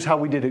the here's how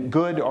we did it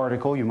good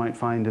article you might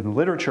find in the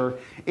literature,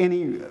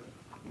 any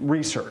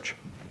research.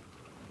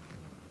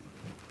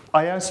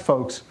 I asked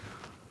folks,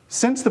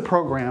 since the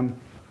program,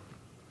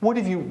 what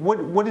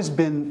has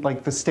been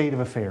like the state of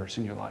affairs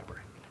in your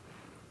library?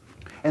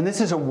 And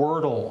this is a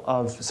wordle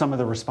of some of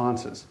the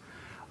responses.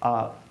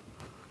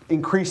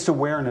 Increased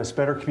awareness,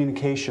 better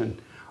communication,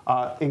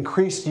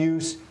 increased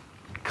use,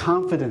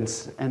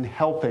 confidence, and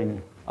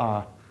helping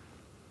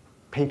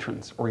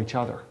patrons or each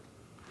other.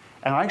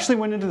 And I actually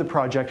went into the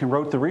project and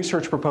wrote the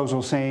research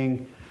proposal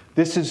saying,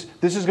 This is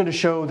going to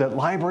show that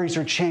libraries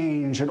are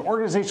changed and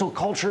organizational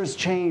culture has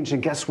changed.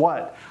 And guess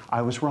what?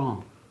 I was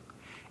wrong.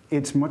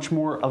 It's much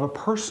more of a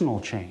personal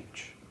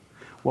change.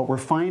 What we're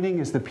finding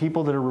is the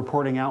people that are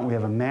reporting out, and we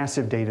have a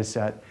massive data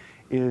set,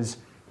 is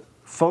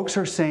folks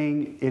are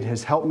saying it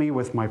has helped me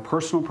with my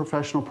personal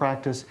professional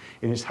practice.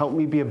 It has helped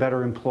me be a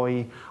better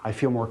employee. I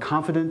feel more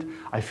confident.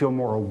 I feel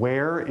more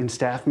aware in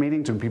staff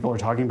meetings when people are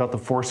talking about the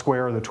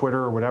Foursquare or the Twitter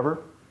or whatever.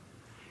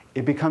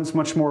 It becomes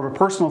much more of a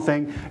personal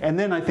thing. And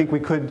then I think we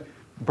could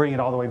bring it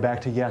all the way back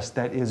to, yes,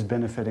 that is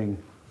benefiting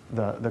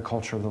the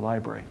culture of the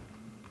library.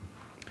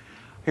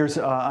 Here's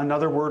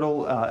another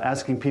Wordle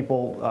asking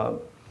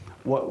people,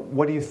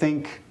 what do you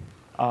think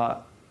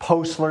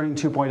post-Learning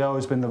 2.0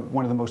 has been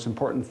one of the most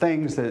important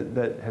things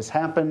that has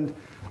happened?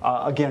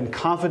 Again,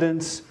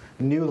 confidence,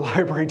 new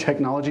library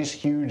technologies,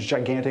 huge,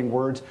 gigantic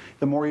words.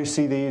 The more you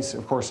see these,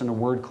 of course, in a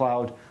word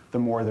cloud, the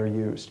more they're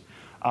used.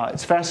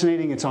 It's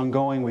fascinating. It's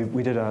ongoing.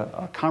 We did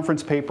a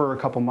conference paper a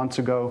couple months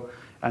ago,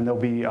 and there'll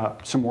be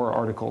some more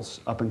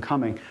articles up and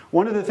coming.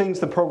 One of the things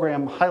the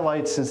program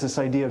highlights is this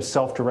idea of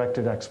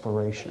self-directed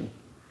exploration,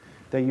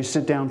 that you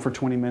sit down for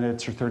 20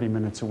 minutes or 30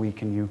 minutes a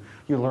week and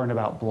you learn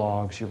about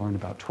blogs, you learn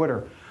about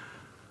Twitter.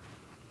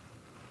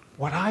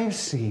 What I've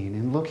seen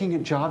in looking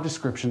at job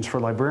descriptions for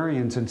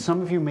librarians, and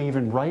some of you may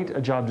even write a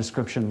job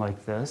description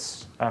like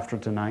this after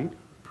tonight,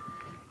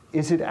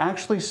 is it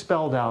actually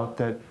spelled out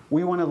that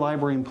we want a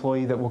library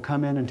employee that will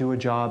come in and do a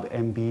job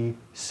and be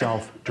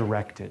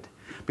self-directed.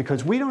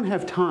 Because we don't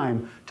have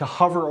time to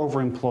hover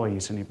over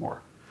employees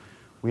anymore.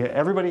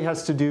 Everybody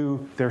has to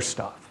do their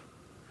stuff.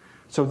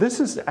 So this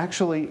is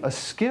actually a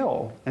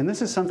skill, and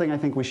this is something I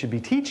think we should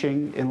be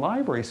teaching in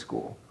library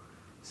school,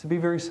 is to be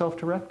very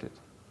self-directed.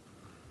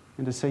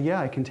 And to say, yeah,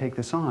 I can take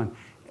this on,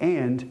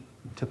 and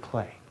to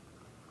play.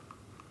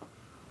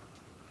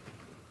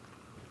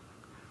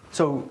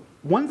 So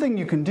one thing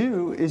you can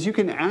do is you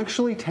can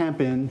actually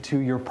tap into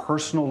your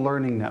personal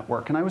learning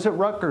network. And I was at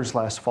Rutgers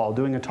last fall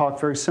doing a talk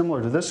very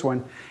similar to this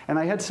one, and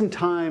I had some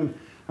time.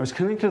 I was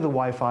connected to the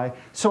Wi-Fi,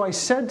 so I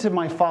said to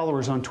my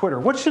followers on Twitter,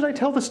 what should I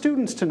tell the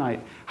students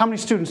tonight? How many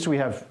students do we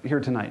have here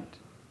tonight?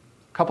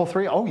 A couple,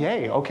 three? Oh,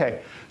 yay,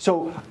 okay.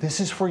 So this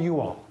is for you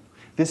all.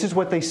 This is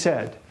what they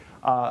said.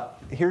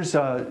 Here's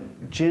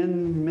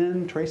Jin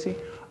Min Tracy.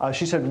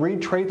 She said, read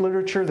trade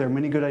literature. There are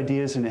many good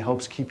ideas, and it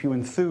helps keep you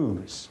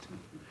enthused.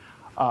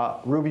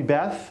 Ruby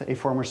Beth, a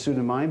former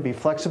student of mine, be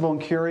flexible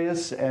and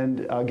curious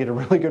and get a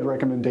really good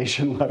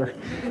recommendation letter.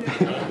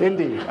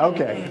 Indeed,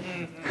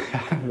 okay.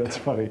 That's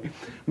funny.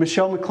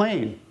 Michelle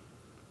McLean,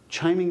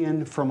 chiming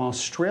in from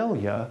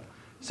Australia,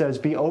 says,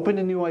 be open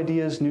to new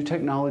ideas, new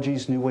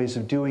technologies, new ways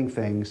of doing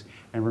things,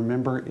 and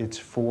remember it's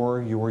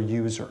for your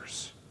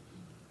users.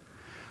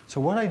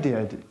 So what I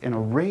did in a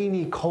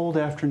rainy, cold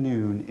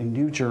afternoon in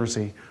New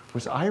Jersey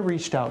was I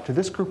reached out to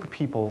this group of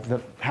people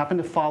that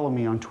happened to follow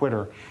me on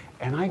Twitter,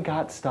 and I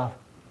got stuff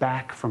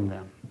back from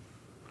them,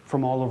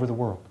 from all over the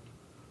world.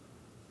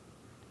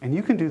 And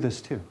you can do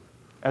this too.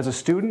 As a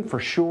student, for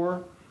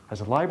sure. As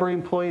a library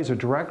employee, as a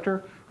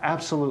director,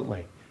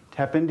 absolutely.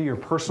 Tap into your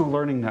personal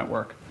learning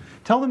network.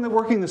 Tell them that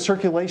working the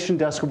circulation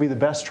desk will be the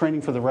best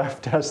training for the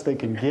ref desk they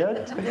can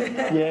get.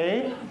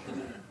 Yay.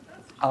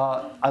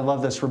 I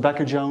love this.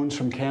 Rebecca Jones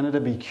from Canada,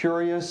 be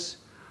curious.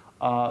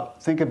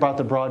 Think about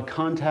the broad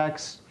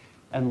context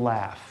and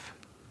laugh.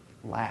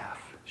 Laugh.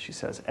 She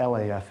says,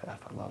 L-A-F-F.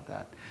 I love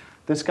that.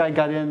 This guy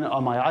got in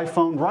on my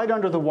iPhone right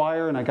under the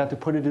wire, and I got to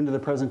put it into the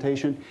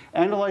presentation.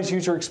 Analyze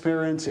user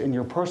experience in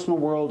your personal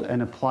world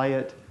and apply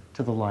it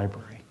to the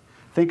library.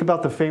 Think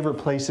about the favorite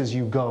places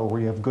you go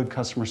where you have good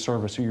customer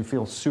service, or you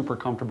feel super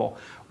comfortable.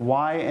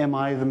 Why am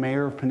I the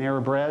mayor of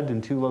Panera Bread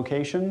in 2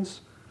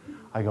 locations?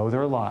 I go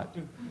there a lot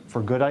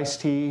for good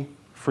iced tea,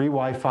 free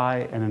Wi-Fi,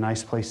 and a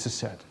nice place to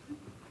sit.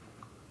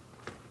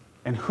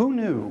 And who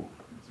knew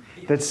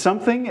that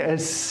something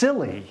as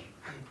silly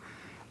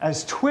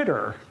as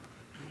Twitter,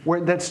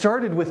 that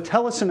started with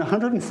tell us in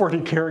 140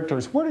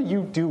 characters, what are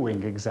you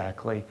doing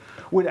exactly,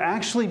 would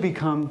actually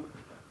become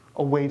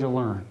a way to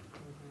learn.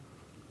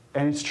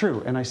 And it's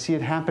true, and I see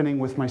it happening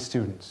with my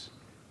students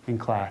in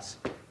class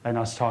and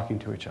us talking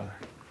to each other.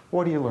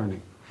 What are you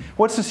learning?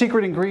 What's the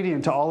secret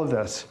ingredient to all of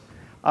this?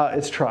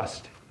 It's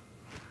trust.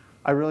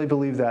 I really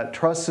believe that.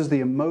 Trust is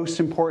the most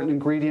important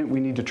ingredient. We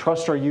need to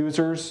trust our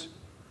users.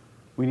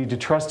 We need to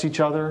trust each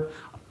other.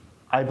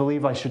 I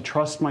believe I should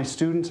trust my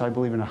students. I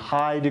believe in a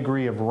high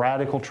degree of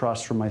radical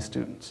trust from my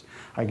students.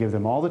 I give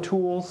them all the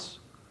tools.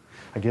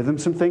 I give them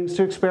some things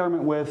to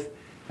experiment with.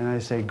 And I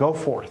say, go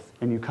forth.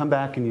 And you come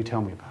back and you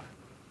tell me about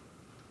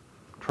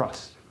it.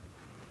 Trust.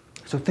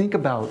 So think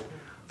about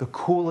the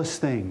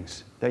coolest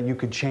things that you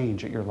could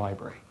change at your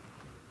library.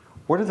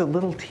 What are the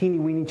little teeny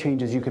weeny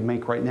changes you could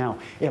make right now?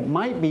 It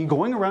might be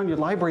going around your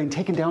library and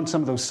taking down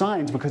some of those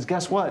signs, because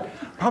guess what?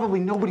 Probably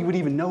nobody would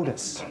even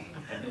notice.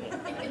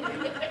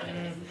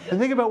 And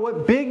think about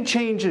what big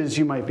changes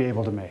you might be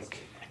able to make.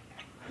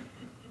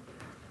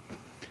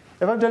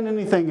 If I've done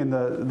anything in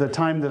the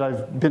time that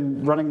I've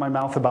been running my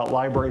mouth about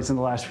libraries in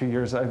the last few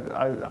years,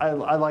 I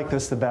like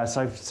this the best.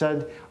 I've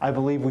said I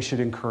believe we should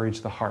encourage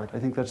the heart. I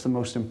think that's the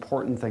most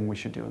important thing we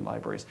should do in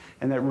libraries,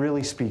 and that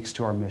really speaks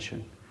to our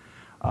mission.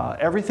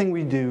 Everything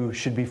we do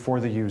should be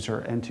for the user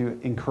and to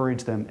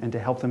encourage them and to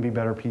help them be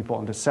better people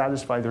and to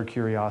satisfy their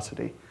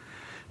curiosity.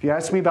 If you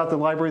ask me about the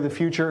library of the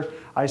future,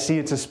 I see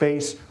it's a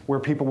space where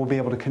people will be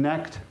able to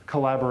connect,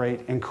 collaborate,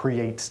 and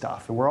create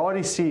stuff. And we're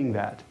already seeing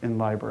that in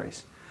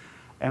libraries.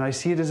 And I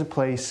see it as a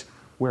place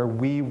where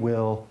we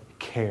will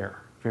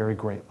care very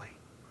greatly.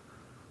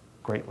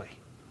 Greatly.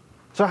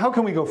 So how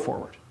can we go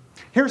forward?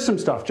 Here's some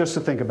stuff just to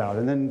think about,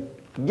 and then,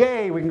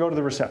 yay, we can go to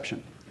the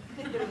reception.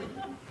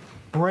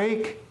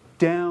 Break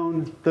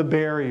down the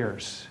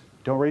barriers.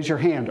 Don't raise your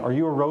hand. Are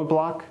you a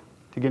roadblock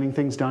to getting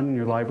things done in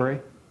your library?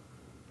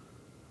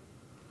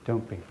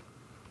 Don't be.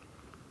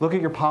 Look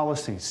at your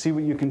policies. See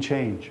what you can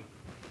change.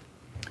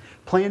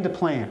 Plan to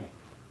plan.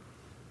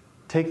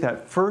 Take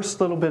that first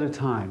little bit of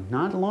time,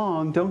 not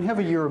long. Don't have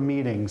a year of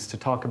meetings to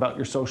talk about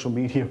your social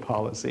media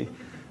policy,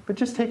 but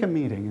just take a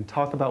meeting and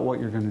talk about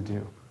what you're going to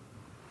do.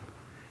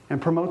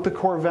 And promote the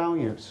core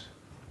values.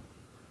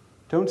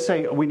 Don't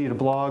say, oh, we need a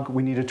blog,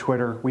 we need a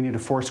Twitter, we need a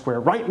Foursquare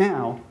right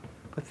now,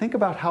 but think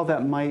about how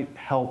that might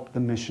help the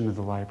mission of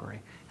the library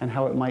and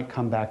how it might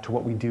come back to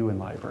what we do in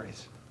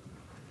libraries.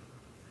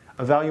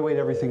 Evaluate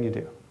everything you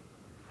do.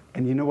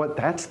 And you know what?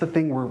 That's the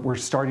thing we're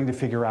starting to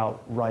figure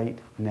out right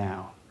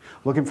now.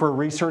 Looking for a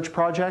research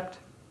project?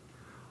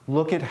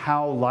 Look at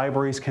how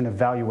libraries can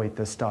evaluate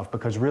this stuff,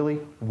 because really,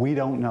 we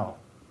don't know.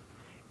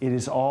 It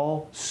is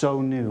all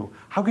so new.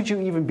 How could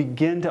you even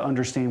begin to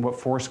understand what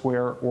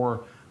Foursquare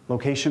or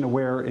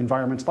location-aware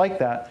environments like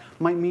that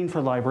might mean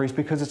for libraries,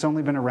 because it's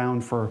only been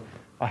around for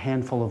a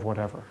handful of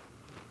whatever?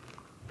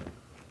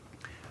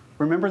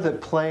 Remember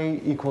that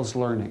play equals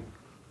learning.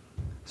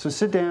 So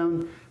sit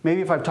down.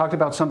 Maybe if I've talked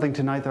about something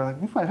tonight, they're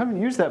like, I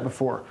haven't used that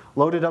before.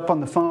 Load it up on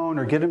the phone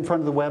or get in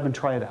front of the web and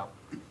try it out.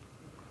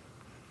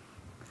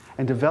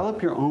 And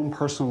develop your own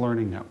personal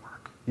learning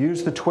network.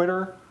 Use the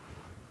Twitter,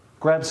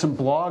 grab some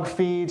blog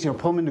feeds, pull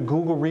them into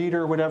Google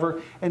Reader or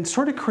whatever, and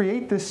sort of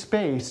create this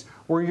space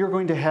where you're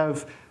going to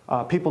have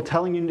people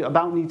telling you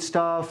about neat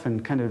stuff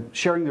and kind of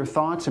sharing their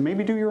thoughts, and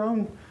maybe do your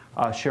own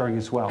sharing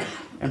as well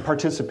and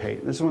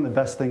participate. This is one of the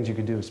best things you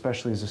could do,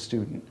 especially as a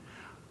student.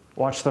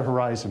 Watch the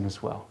horizon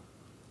as well.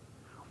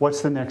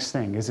 What's the next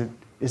thing? Is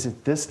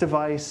it this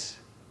device?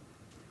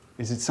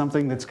 Is it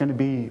something that's going to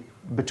be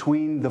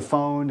between the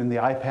phone and the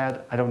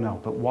iPad? I don't know,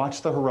 but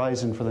watch the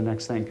horizon for the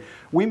next thing.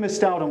 We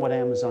missed out on what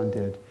Amazon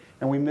did,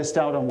 and we missed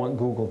out on what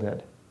Google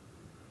did.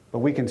 But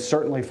we can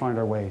certainly find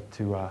our way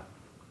to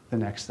the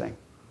next thing.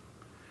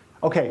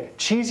 Okay,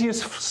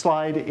 cheesiest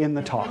slide in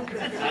the talk.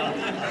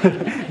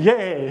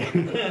 Yay!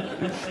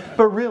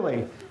 But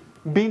really,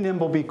 be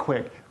nimble, be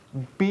quick.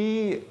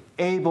 Be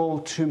able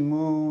to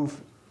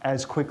move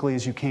as quickly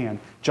as you can.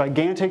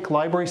 Gigantic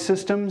library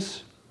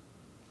systems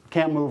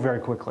can't move very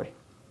quickly.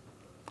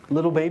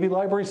 Little baby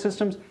library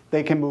systems,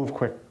 they can move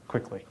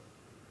quickly.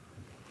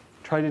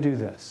 Try to do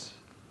this.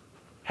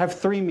 Have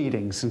 3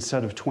 meetings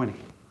instead of 20.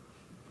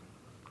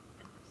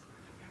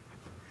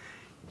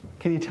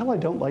 Can you tell I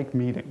don't like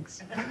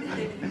meetings?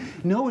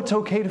 No, it's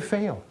okay to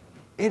fail.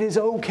 It is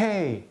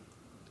okay.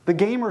 The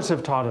gamers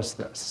have taught us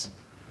this.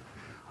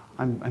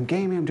 I'm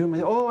gaming, I'm doing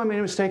my, oh, I made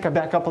a mistake, I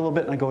back up a little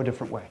bit and I go a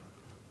different way.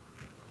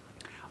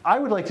 I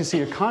would like to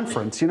see a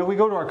conference. We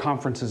go to our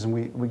conferences and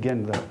we get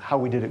into the how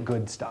we did it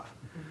good stuff.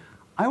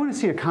 I want to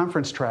see a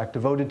conference track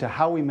devoted to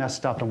how we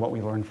messed up and what we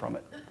learned from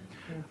it.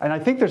 And I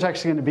think there's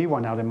actually going to be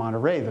one out in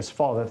Monterey this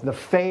fall, the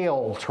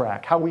fail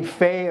track, how we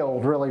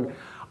failed really.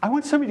 I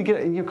want somebody to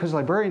get, because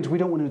librarians, we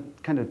don't want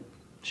to kind of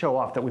show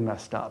off that we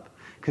messed up,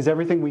 because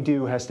everything we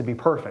do has to be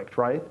perfect,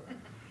 right?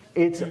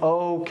 It's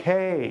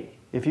okay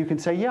if you can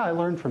say, yeah, I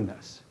learned from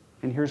this,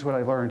 and here's what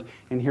I learned,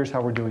 and here's how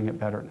we're doing it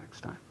better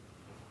next time.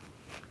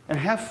 And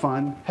have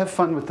fun. Have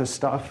fun with this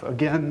stuff.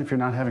 Again, if you're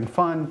not having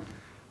fun,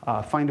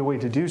 find a way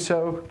to do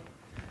so.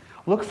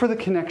 Look for the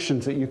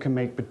connections that you can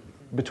make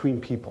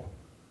between people.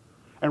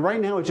 And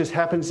right now, it just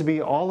happens to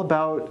be all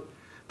about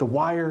the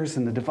wires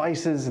and the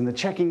devices and the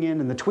checking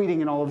in and the tweeting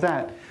and all of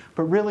that.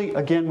 But really,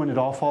 again, when it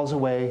all falls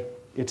away,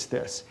 it's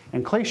this.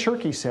 And Clay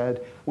Shirky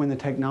said, when the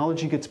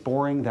technology gets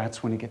boring,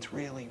 that's when it gets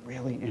really,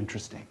 really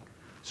interesting.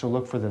 So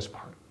look for this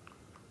part.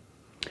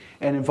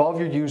 And involve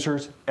your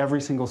users every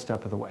single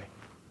step of the way.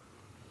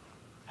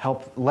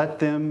 Let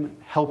them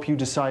help you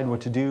decide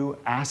what to do.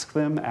 Ask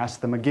them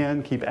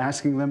again, keep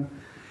asking them,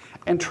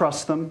 and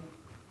trust them.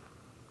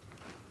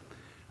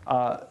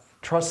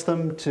 Trust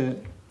them to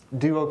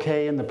do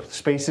okay in the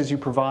spaces you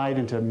provide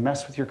and to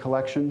mess with your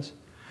collections.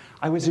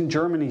 I was in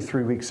Germany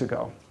 3 weeks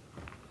ago,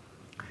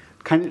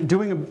 kind of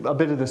doing a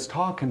bit of this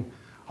talk, and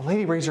a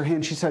lady raised her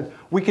hand. She said,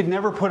 we could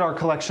never put our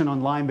collection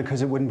online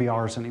because it wouldn't be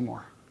ours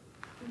anymore.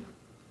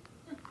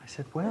 I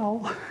said,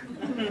 well,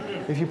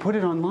 if you put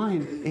it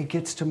online, it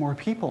gets to more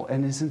people,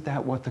 and isn't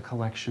that what the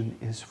collection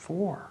is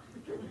for?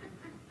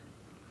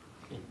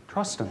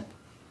 Trust them.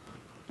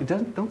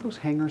 Don't those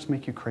hangers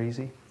make you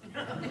crazy?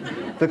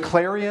 The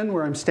Clarion,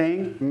 where I'm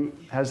staying,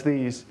 has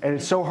these. And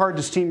it's so hard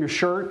to steam your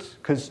shirt,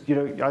 because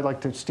I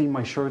like to steam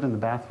my shirt in the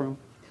bathroom.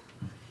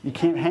 You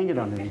can't hang it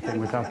on anything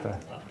without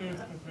that.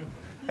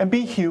 And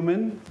be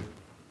human.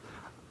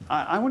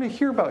 I want to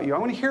hear about you. I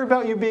want to hear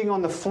about you being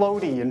on the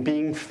floaty and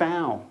being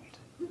found.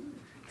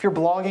 If you're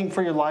blogging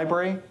for your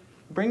library,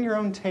 bring your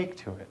own take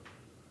to it.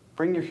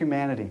 Bring your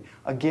humanity.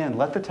 Again,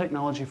 let the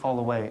technology fall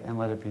away and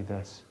let it be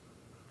this.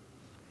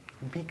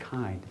 And be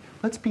kind.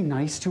 Let's be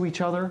nice to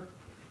each other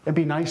and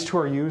be nice to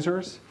our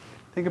users.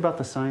 Think about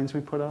the signs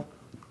we put up.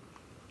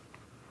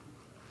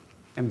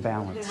 And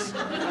balance.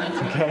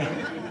 Okay?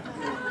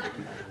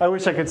 I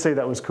wish I could say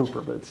that was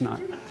Cooper, but it's not.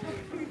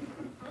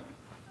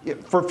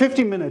 For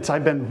 50 minutes,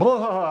 I've been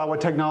blah with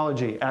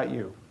technology at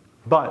you.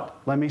 But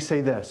let me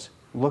say this.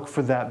 Look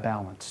for that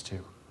balance,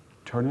 too.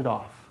 Turn it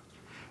off.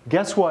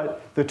 Guess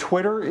what? The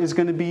Twitter is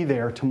going to be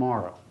there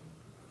tomorrow.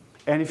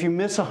 And if you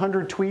miss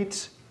 100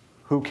 tweets,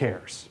 who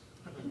cares?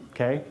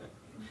 Okay?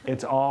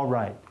 It's all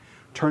right.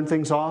 Turn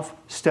things off,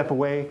 step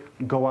away,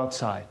 go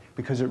outside.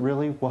 Because it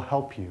really will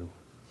help you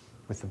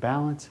with the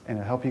balance, and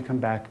it'll help you come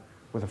back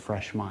with a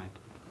fresh mind.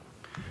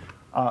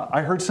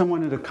 I heard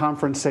someone at a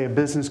conference a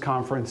business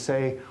conference,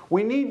 say,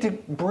 we need to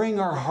bring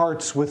our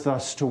hearts with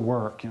us to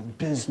work,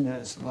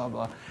 business, blah,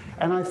 blah.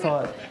 And I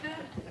thought,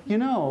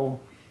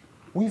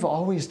 we've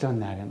always done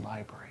that in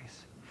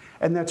libraries.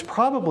 And that's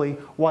probably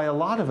why a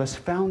lot of us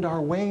found our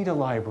way to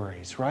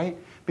libraries, right?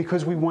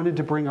 Because we wanted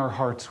to bring our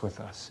hearts with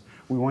us.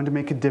 We wanted to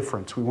make a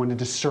difference. We wanted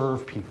to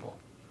serve people.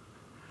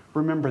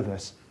 Remember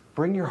this.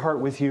 Bring your heart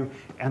with you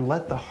and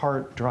let the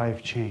heart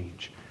drive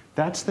change.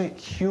 That's the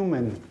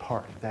human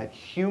part, that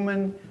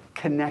human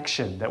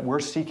connection that we're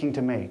seeking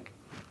to make.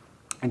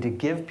 And to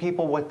give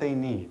people what they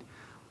need,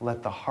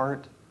 let the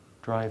heart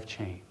drive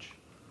change.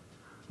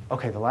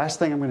 Okay, the last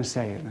thing I'm going to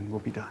say, and then we'll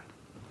be done.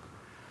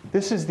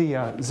 This is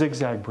the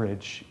Zigzag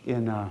Bridge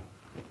in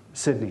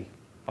Sydney,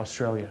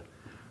 Australia.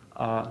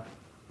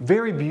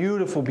 Very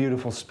beautiful,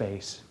 beautiful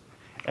space.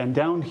 And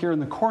down here in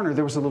the corner,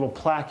 there was a little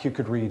plaque you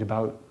could read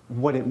about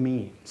what it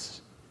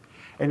means.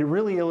 And it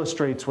really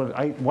illustrates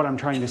what I'm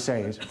trying to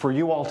say, is for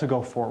you all to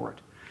go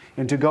forward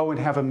and to go and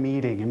have a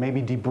meeting and maybe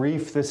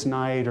debrief this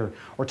night or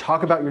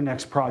talk about your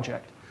next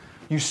project.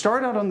 You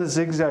start out on the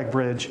Zigzag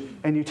Bridge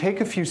and you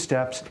take a few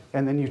steps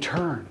and then you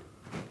turn.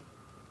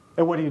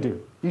 And what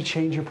do? You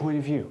change your point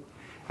of view.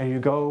 And you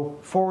go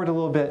forward a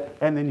little bit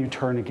and then you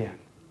turn again.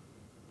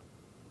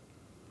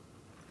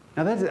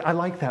 Now I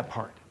like that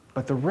part.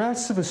 But the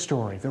rest of the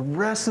story that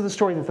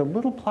the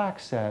little plaque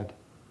said,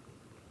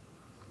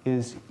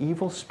 is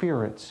evil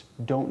spirits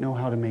don't know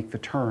how to make the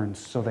turns,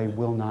 so they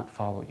will not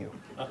follow you.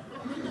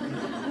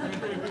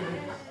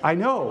 I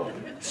know.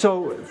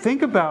 So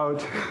think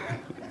about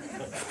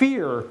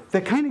fear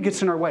that kind of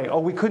gets in our way. Oh,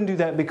 we couldn't do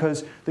that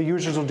because the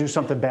users will do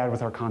something bad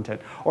with our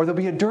content. Or there'll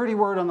be a dirty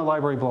word on the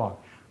library blog.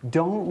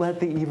 Don't let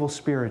the evil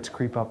spirits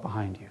creep up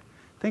behind you.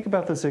 Think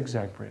about the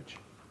Zigzag Bridge.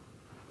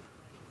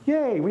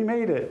 Yay, we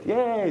made it.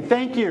 Yay,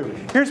 thank you.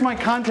 Here's my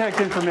contact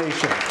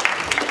information.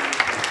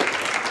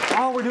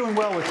 Oh, we're doing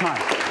well with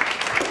time.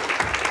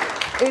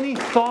 Any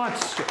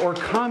thoughts or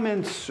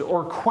comments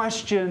or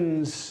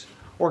questions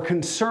or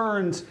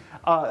concerns?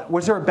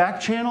 Was there a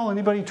back channel?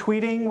 Anybody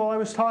tweeting while I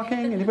was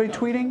talking? Anybody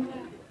tweeting?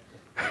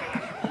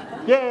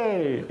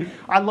 Yay!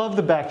 I love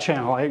the back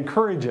channel. I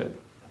encourage it.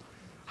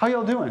 How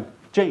y'all doing?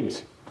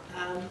 James?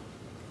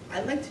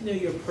 I'd like to know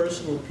your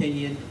personal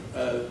opinion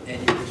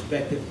and your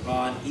perspective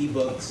on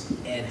ebooks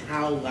and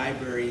how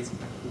libraries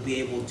will be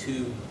able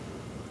to,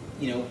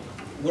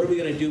 what are we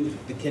going to do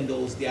with the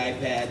Kindles, the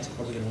iPads?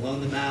 Are we going to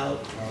loan them out?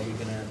 Are we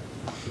going to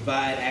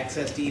provide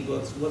access to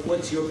ebooks?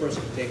 What's your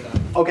personal take on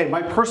it? Okay,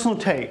 my personal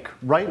take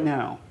right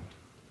now,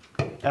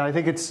 and I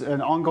think it's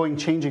an ongoing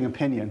changing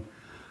opinion,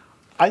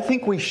 I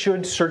think we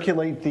should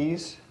circulate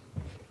these.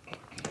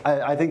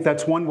 I think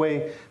that's one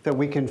way that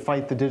we can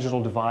fight the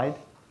digital divide.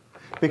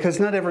 Because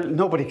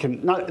nobody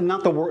can,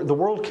 the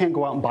world can't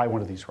go out and buy one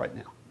of these right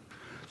now.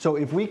 So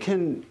if we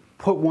can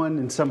put one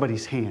in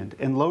somebody's hand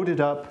and load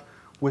it up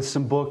with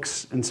some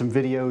books and some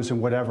videos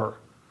and whatever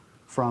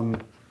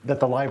that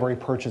the library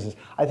purchases,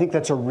 I think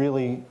that's a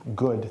really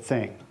good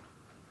thing.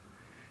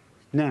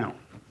 Now,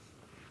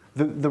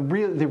 the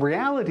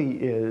reality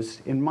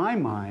is, in my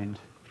mind,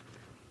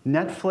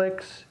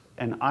 Netflix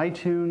and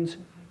iTunes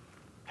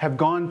have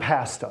gone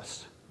past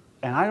us.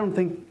 And I don't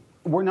think,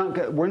 we're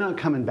not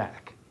coming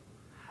back.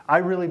 I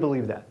really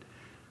believe that.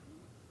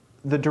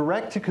 The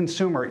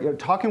direct-to-consumer,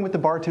 talking with the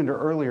bartender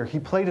earlier, he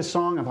played a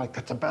song, I'm like,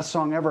 that's the best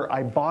song ever.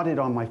 I bought it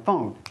on my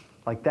phone,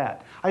 like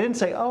that. I didn't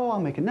say, oh, I'll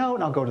make a note,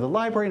 and I'll go to the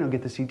library, and I'll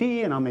get the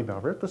CD, and maybe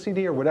I'll rip the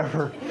CD or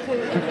whatever.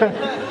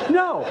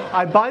 No,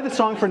 I buy the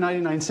song for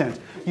 99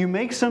 cents. You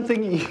make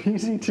something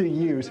easy to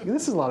use.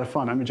 This is a lot of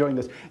fun. I'm enjoying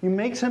this. You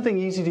make something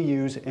easy to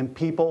use, and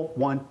people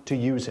want to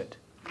use it.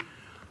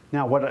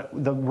 Now,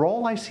 the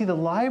role I see the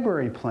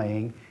library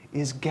playing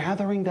is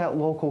gathering that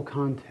local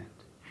content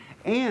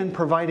and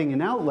providing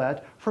an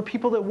outlet for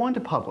people that want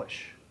to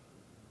publish.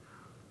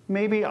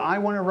 Maybe I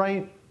want to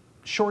write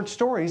short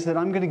stories that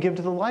I'm going to give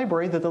to the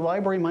library that the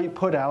library might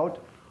put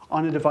out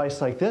on a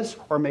device like this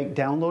or make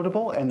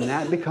downloadable, and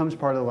that becomes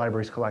part of the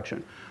library's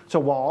collection. So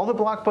while all the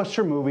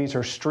blockbuster movies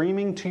are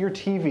streaming to your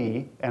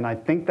TV, and I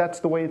think that's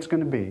the way it's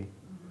going to be,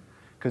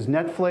 because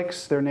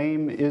Netflix, their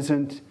name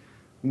isn't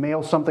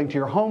mail something to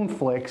your home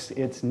flicks,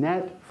 it's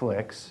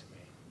Netflix.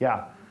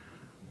 Yeah.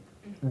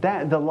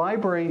 The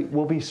library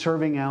will be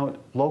serving out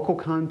local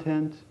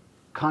content,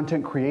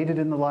 content created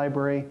in the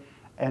library,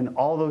 and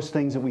all those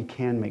things that we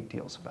can make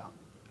deals about.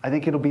 I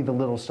think it'll be the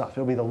little stuff.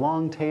 It'll be the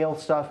long tail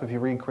stuff if you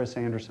read Chris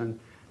Anderson,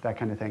 that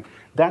kind of thing.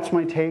 That's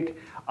my take.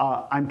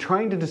 I'm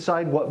trying to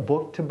decide what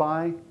book to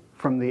buy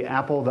from the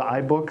Apple, the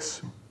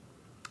iBooks.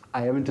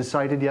 I haven't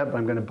decided yet, but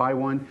I'm going to buy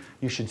one.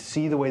 You should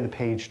see the way the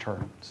page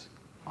turns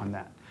on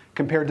that,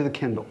 compared to the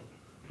Kindle,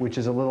 which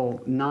is a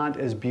little not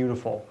as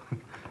beautiful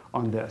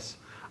on this.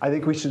 I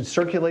think we should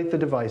circulate the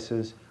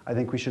devices. I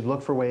think we should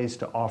look for ways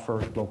to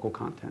offer local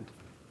content.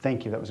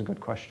 Thank you, that was a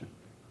good question.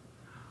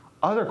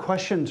 Other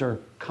questions or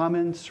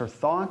comments or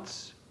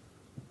thoughts?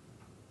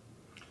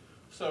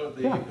 So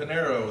the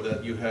Panero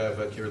that you have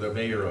that you're the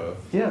mayor of.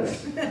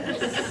 Yes.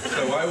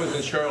 So I was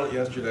in Charlotte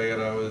yesterday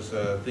and I was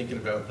thinking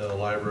about the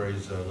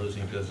libraries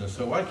losing business.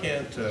 So why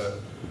can't,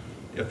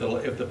 if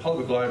the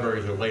public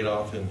libraries are laid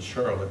off in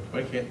Charlotte,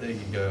 why can't they,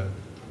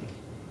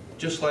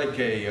 just like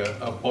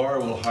a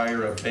bar will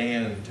hire a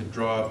band to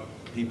draw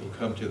people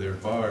come to their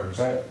bars,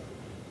 Right.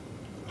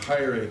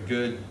 hire a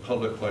good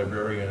public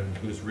librarian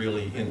who's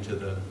really into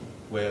the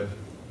web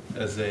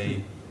as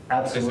a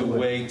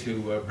way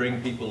to bring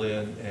people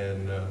in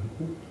and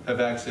have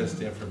access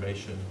to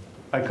information.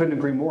 I couldn't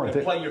agree more.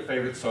 And play your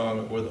favorite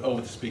song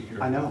over the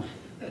speaker. I know.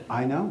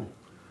 I know.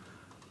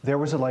 There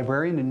was a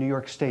librarian in New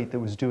York State that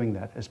was doing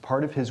that. As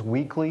part of his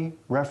weekly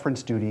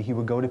reference duty, he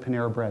would go to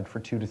Panera Bread for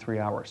 2 to 3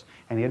 hours.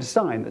 And he had a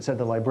sign that said,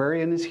 "The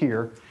librarian is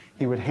here."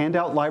 He would hand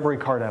out library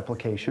card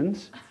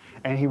applications,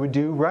 and he would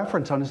do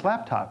reference on his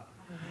laptop.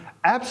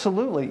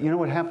 Absolutely. You know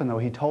what happened, though?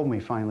 He told me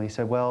finally. He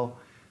said, "Well,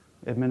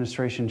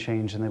 administration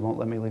changed, and they won't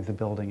let me leave the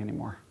building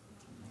anymore."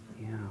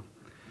 Yeah.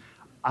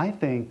 I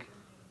think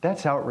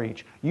that's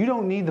outreach. You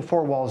don't need the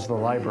 4 walls of the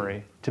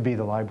library to be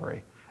the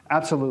library.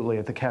 Absolutely.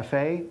 At the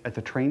cafe, at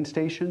the train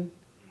station,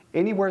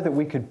 anywhere that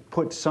we could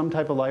put some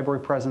type of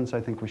library presence,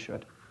 I think we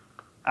should.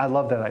 I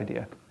love that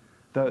idea.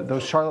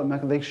 Those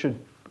Charlotte, they should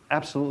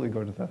absolutely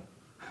go to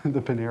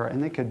the Panera,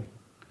 and they could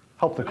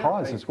help the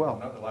cause as well.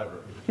 Not the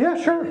library. Yeah,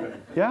 sure.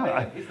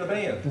 Yeah. It's the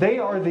band. They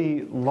are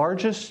the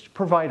largest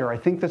provider, I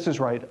think this is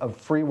right, of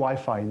free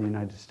Wi-Fi in the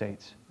United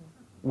States.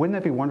 Wouldn't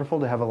that be wonderful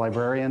to have a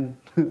librarian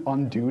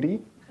on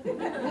duty?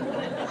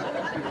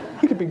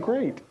 It could be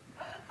great.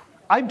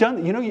 I've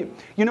done,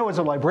 you know, as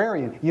a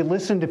librarian, you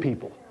listen to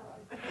people.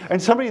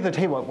 And somebody at the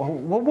table,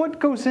 well, what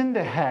goes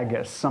into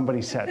haggis?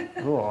 Somebody said,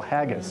 "Oh,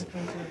 haggis."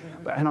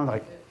 And I'm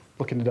like,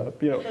 looking it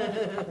up,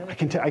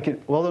 I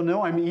can, well, they'll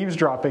know I'm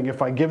eavesdropping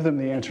if I give them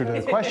the answer to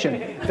the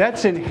question.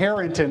 That's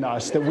inherent in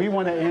us, that we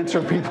want to answer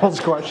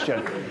people's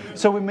question.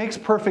 So it makes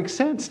perfect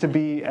sense to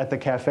be at the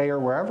cafe or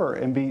wherever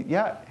and be,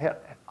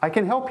 I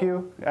can help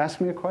you.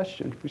 Ask me a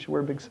question. We should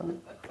wear a big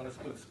sign. On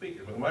a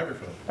speaker with a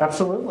microphone.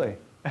 Absolutely.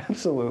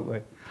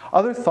 Absolutely.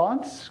 Other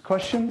thoughts,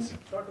 questions?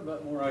 Talk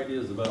about more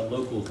ideas about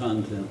local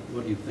content.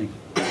 What do you think?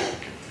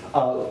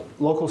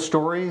 Local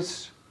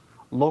stories,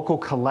 local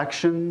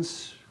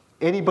collections.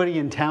 Anybody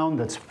in town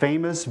that's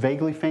famous,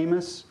 vaguely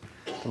famous,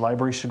 the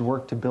library should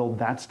work to build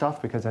that stuff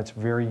because that's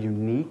very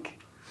unique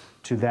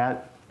to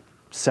that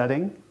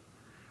setting.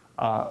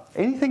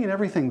 Anything and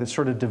everything that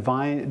sort of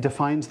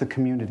defines the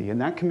community. And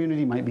that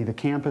community might be the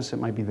campus, it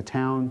might be the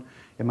town,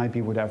 it might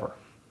be whatever.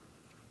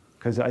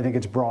 Because I think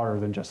it's broader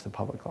than just the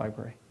public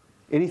library.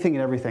 Anything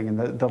and everything.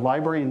 And the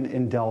library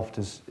in Delft,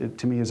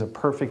 to me, is a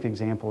perfect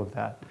example of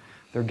that.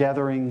 They're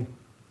gathering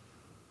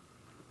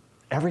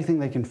everything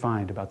they can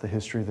find about the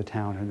history of the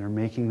town, and they're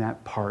making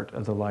that part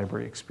of the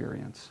library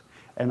experience.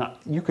 And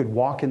you could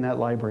walk in that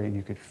library and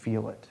you could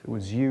feel it. It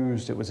was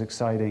used, it was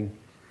exciting.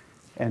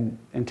 And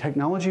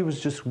technology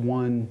was just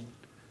one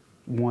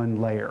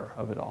layer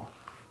of it all.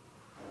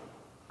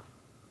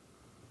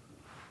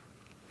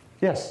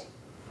 Yes?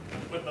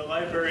 When the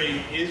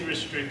library is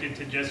restricted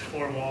to just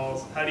 4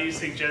 walls, how do you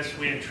suggest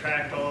we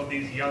attract all of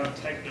these young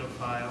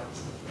technophiles?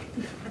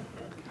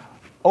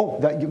 Oh,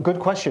 good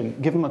question.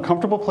 Give them a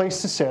comfortable place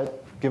to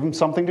sit, give them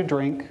something to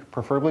drink,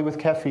 preferably with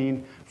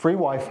caffeine, free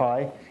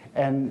Wi-Fi,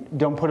 and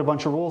don't put a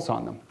bunch of rules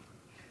on them.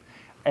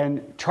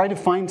 And try to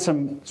find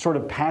some sort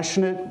of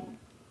passionate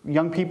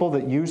young people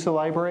that use the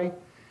library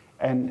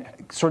and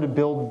sort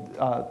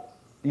of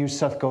use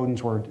Seth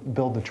Godin's word,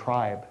 build the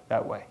tribe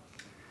that way.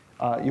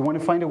 You want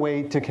to find a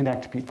way to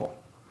connect people.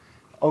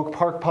 Oak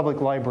Park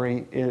Public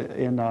Library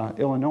in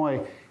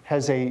Illinois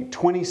has a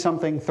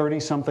 20-something,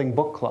 30-something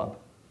book club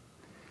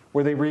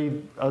where they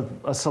read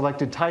a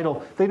selected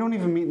title. They don't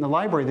even meet in the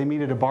library, they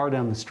meet at a bar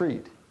down the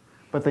street.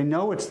 But they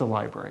know it's the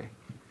library.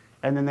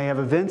 And then they have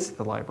events at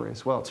the library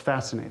as well. It's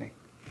fascinating.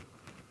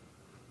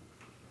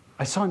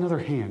 I saw another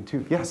hand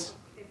too. Yes?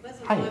 It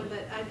wasn't Hi. one,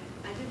 but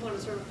I did want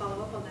to sort of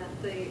follow up on that.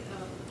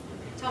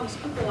 Thomas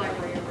Cooper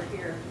Library over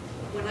here,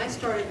 when I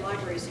started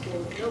library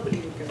school, nobody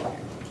would go there.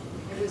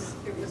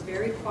 It was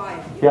very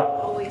quiet. You Yeah.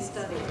 would always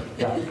study.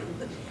 Yeah.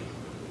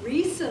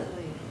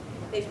 Recently,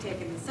 they've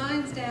taken the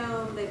signs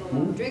down, they've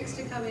allowed drinks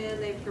to come in,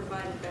 they've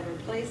provided better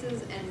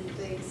places, and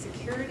the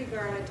security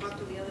guard I talked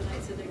to the other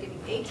night said they're getting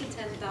 8,000 to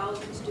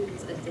 10,000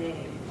 students a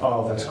day.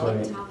 Oh, that's in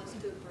great. Thomas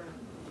Cooper.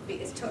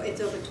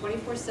 It's open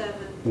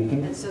 24/7,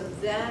 Mhm. and so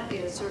that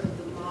is sort of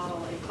the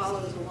model. It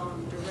follows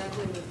along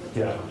directly with what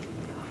you're Yeah. talking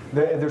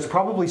about. There's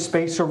probably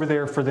space over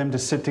there for them to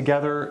sit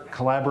together,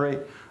 collaborate.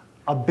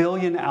 1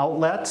 billion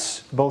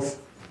outlets,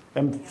 both,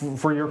 and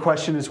for your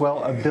question as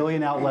well, 1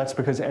 billion outlets,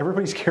 because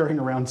everybody's carrying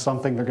around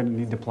something they're going to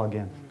need to plug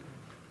in.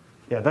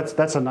 Yeah,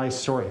 that's a nice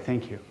story.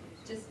 Thank you.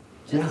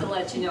 Just to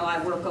let you know, I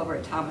work over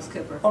at Thomas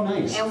Cooper. Oh,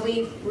 nice. And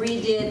we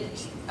redid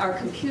our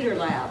computer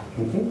lab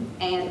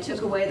and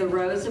took away the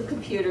rows of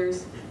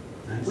computers.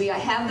 Nice. We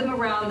have them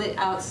around the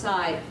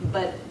outside,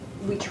 but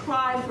we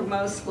try for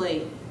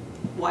mostly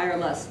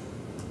wireless,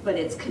 but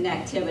it's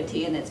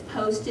connectivity, and it's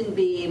post and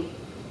beam,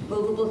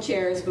 movable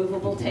chairs,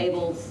 movable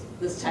tables,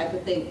 this type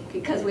of thing,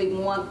 because we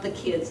want the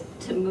kids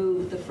to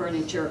move the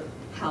furniture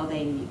how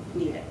they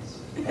need it.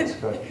 That's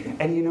good.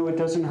 And you know, it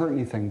doesn't hurt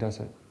anything, does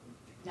it?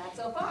 Not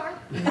so far.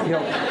 You know,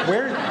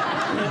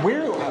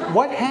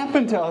 what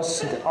happened to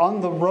us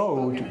on the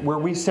road where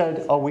we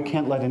said, oh, we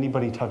can't let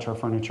anybody touch our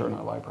furniture in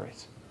our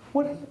libraries?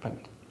 What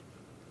happened?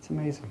 It's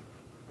amazing.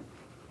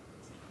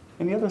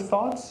 Any other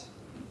thoughts?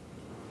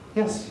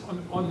 Yes.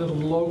 On the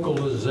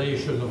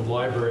localization of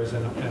libraries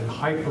and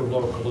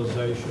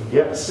hyper-localization.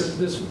 Yes.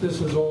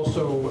 This is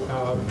also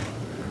a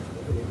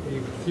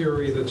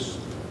theory that's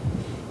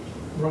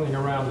running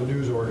around the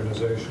news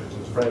organizations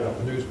as well. Right.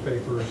 The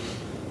newspapers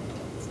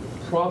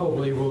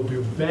probably will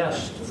do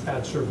best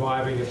at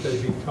surviving if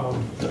they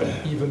become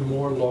even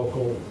more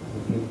local,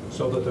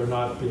 so that they're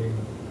not being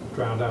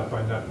drowned out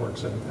by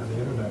networks and the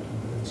internet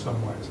in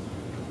some ways.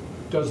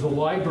 Does the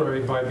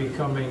library, by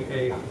becoming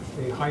a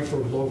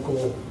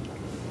hyper-local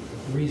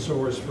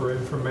resource for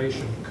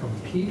information,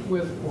 compete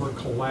with or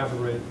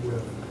collaborate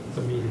with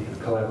the media?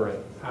 Collaborate.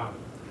 How?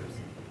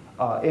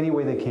 Any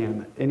way they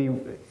can.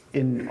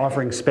 In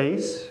offering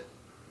space,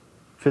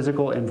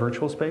 physical and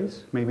virtual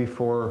space, maybe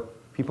for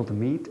people to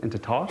meet and to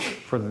talk,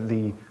 for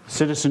the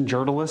citizen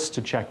journalists to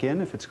check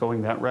in if it's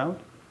going that route.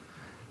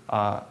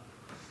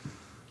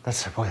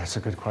 That's a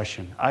good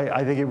question.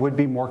 I think it would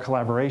be more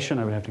collaboration.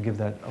 I would have to give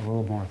that a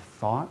little more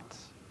thought.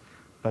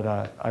 But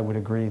I would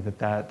agree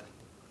that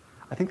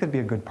I think that'd be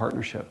a good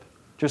partnership.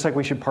 Just like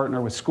we should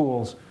partner with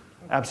schools,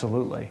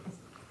 absolutely.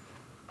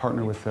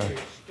 Partner with the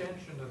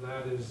extension of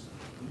that is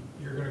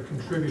you're going to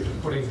contribute to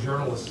putting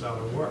journalists out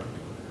of work.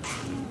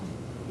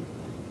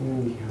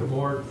 The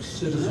more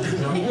citizen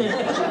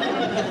journalists.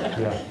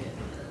 Yeah.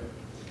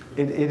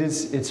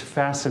 It's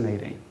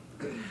fascinating.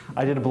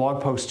 I did a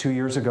blog post 2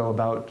 years ago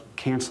about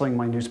canceling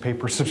my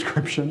newspaper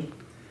subscription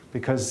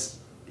because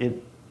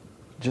it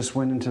just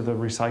went into the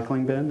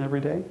recycling bin every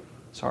day.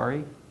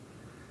 Sorry.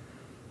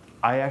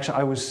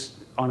 I was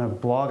on a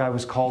blog, I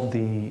was called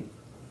the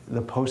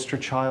poster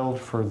child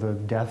for the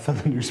death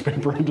of the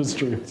newspaper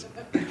industry.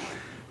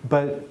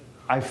 But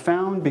I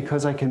found,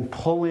 because I can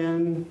pull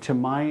in to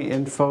my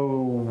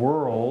info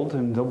world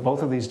and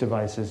both of these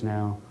devices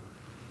now,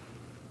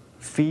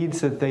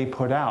 feeds that they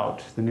put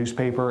out, the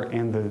newspaper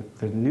and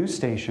the news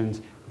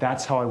stations,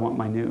 that's how I want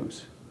my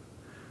news.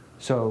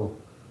 So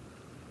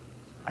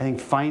I think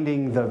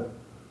finding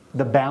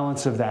the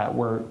balance of that,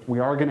 where we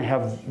are going to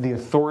have the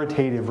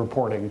authoritative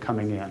reporting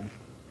coming in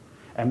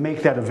and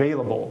make that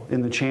available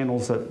in the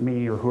channels that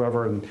me or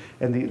whoever, and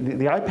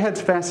the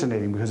iPad's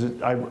fascinating because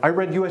I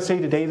read USA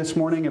Today this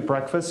morning at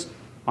breakfast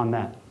on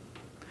that.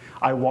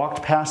 I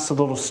walked past the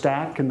little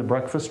stack in the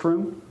breakfast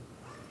room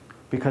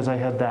because I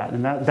had that.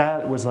 And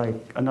that was like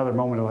another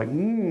moment of like,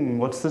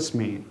 what's this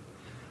mean?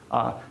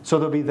 So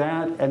there'll be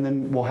that, and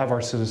then we'll have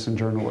our citizen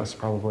journalists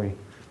probably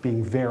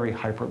being very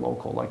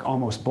hyper-local, like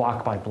almost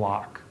block by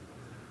block.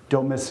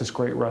 Don't miss this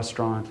great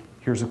restaurant,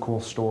 here's a cool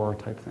store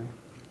type thing.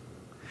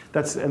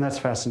 That's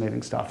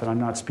fascinating stuff, and I'm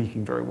not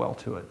speaking very well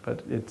to it,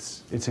 but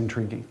it's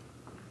intriguing.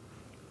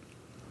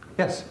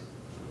 Yes?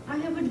 I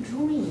have a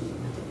dream.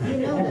 You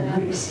know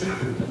that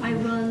I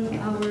run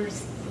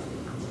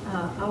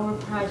our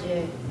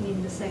project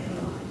in the second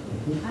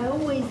line. I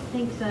always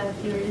think that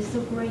there is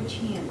a great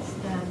chance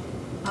that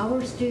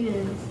our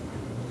students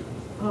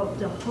of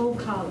the whole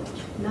college,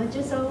 not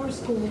just our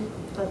school,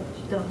 but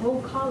the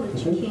whole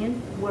college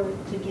can work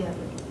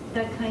together.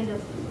 That kind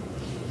of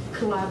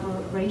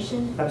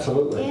collaboration.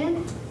 Absolutely.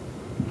 And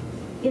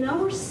in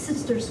our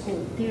sister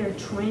school, they are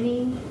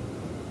training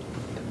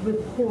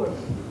report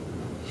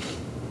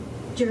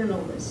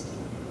journalists.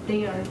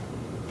 They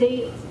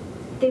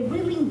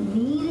really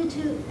needed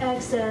to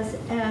access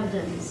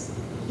evidence,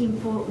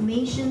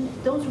 information,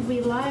 those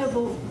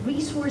reliable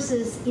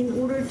resources in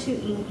order to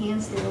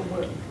enhance their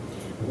work.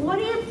 What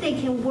if they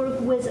can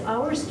work with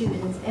our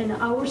students, and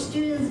our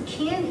students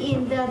can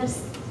in that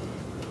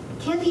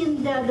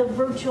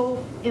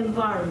virtual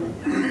environment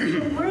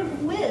can work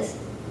with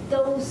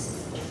those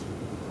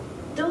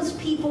those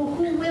people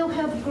who will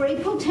have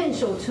great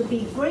potential to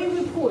be great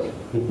reporters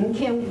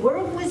can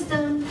work with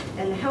them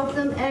and help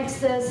them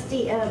access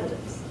the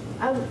evidence.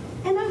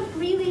 And I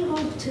really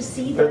hope to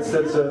see that.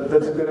 That's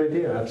a good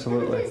idea,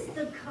 absolutely. That is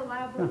the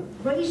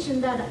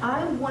collaboration that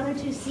I wanted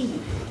to see,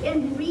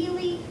 and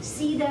really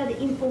see that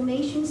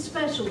information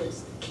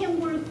specialists can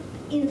work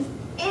in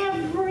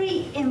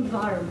every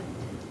environment,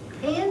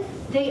 and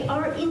they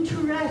are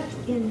interact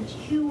in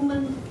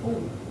human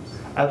forms.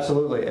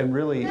 Absolutely, and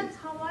really, That's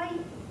how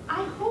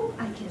I hope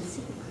I can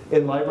see it.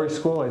 in library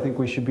school, I think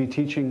we should be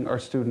teaching our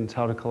students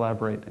how to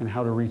collaborate and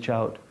how to reach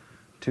out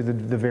to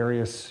the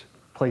various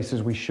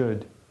places we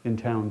should in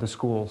town, the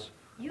schools,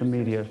 the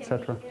media, Users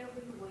etc. can be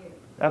everywhere.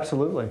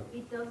 Absolutely.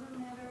 It doesn't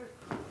matter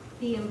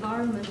the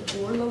environment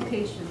or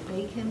location,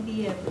 they can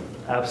be everywhere.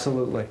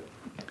 Absolutely.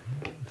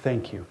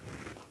 Thank you.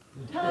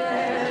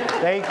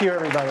 Thank you,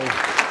 everybody.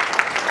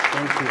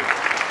 Thank you.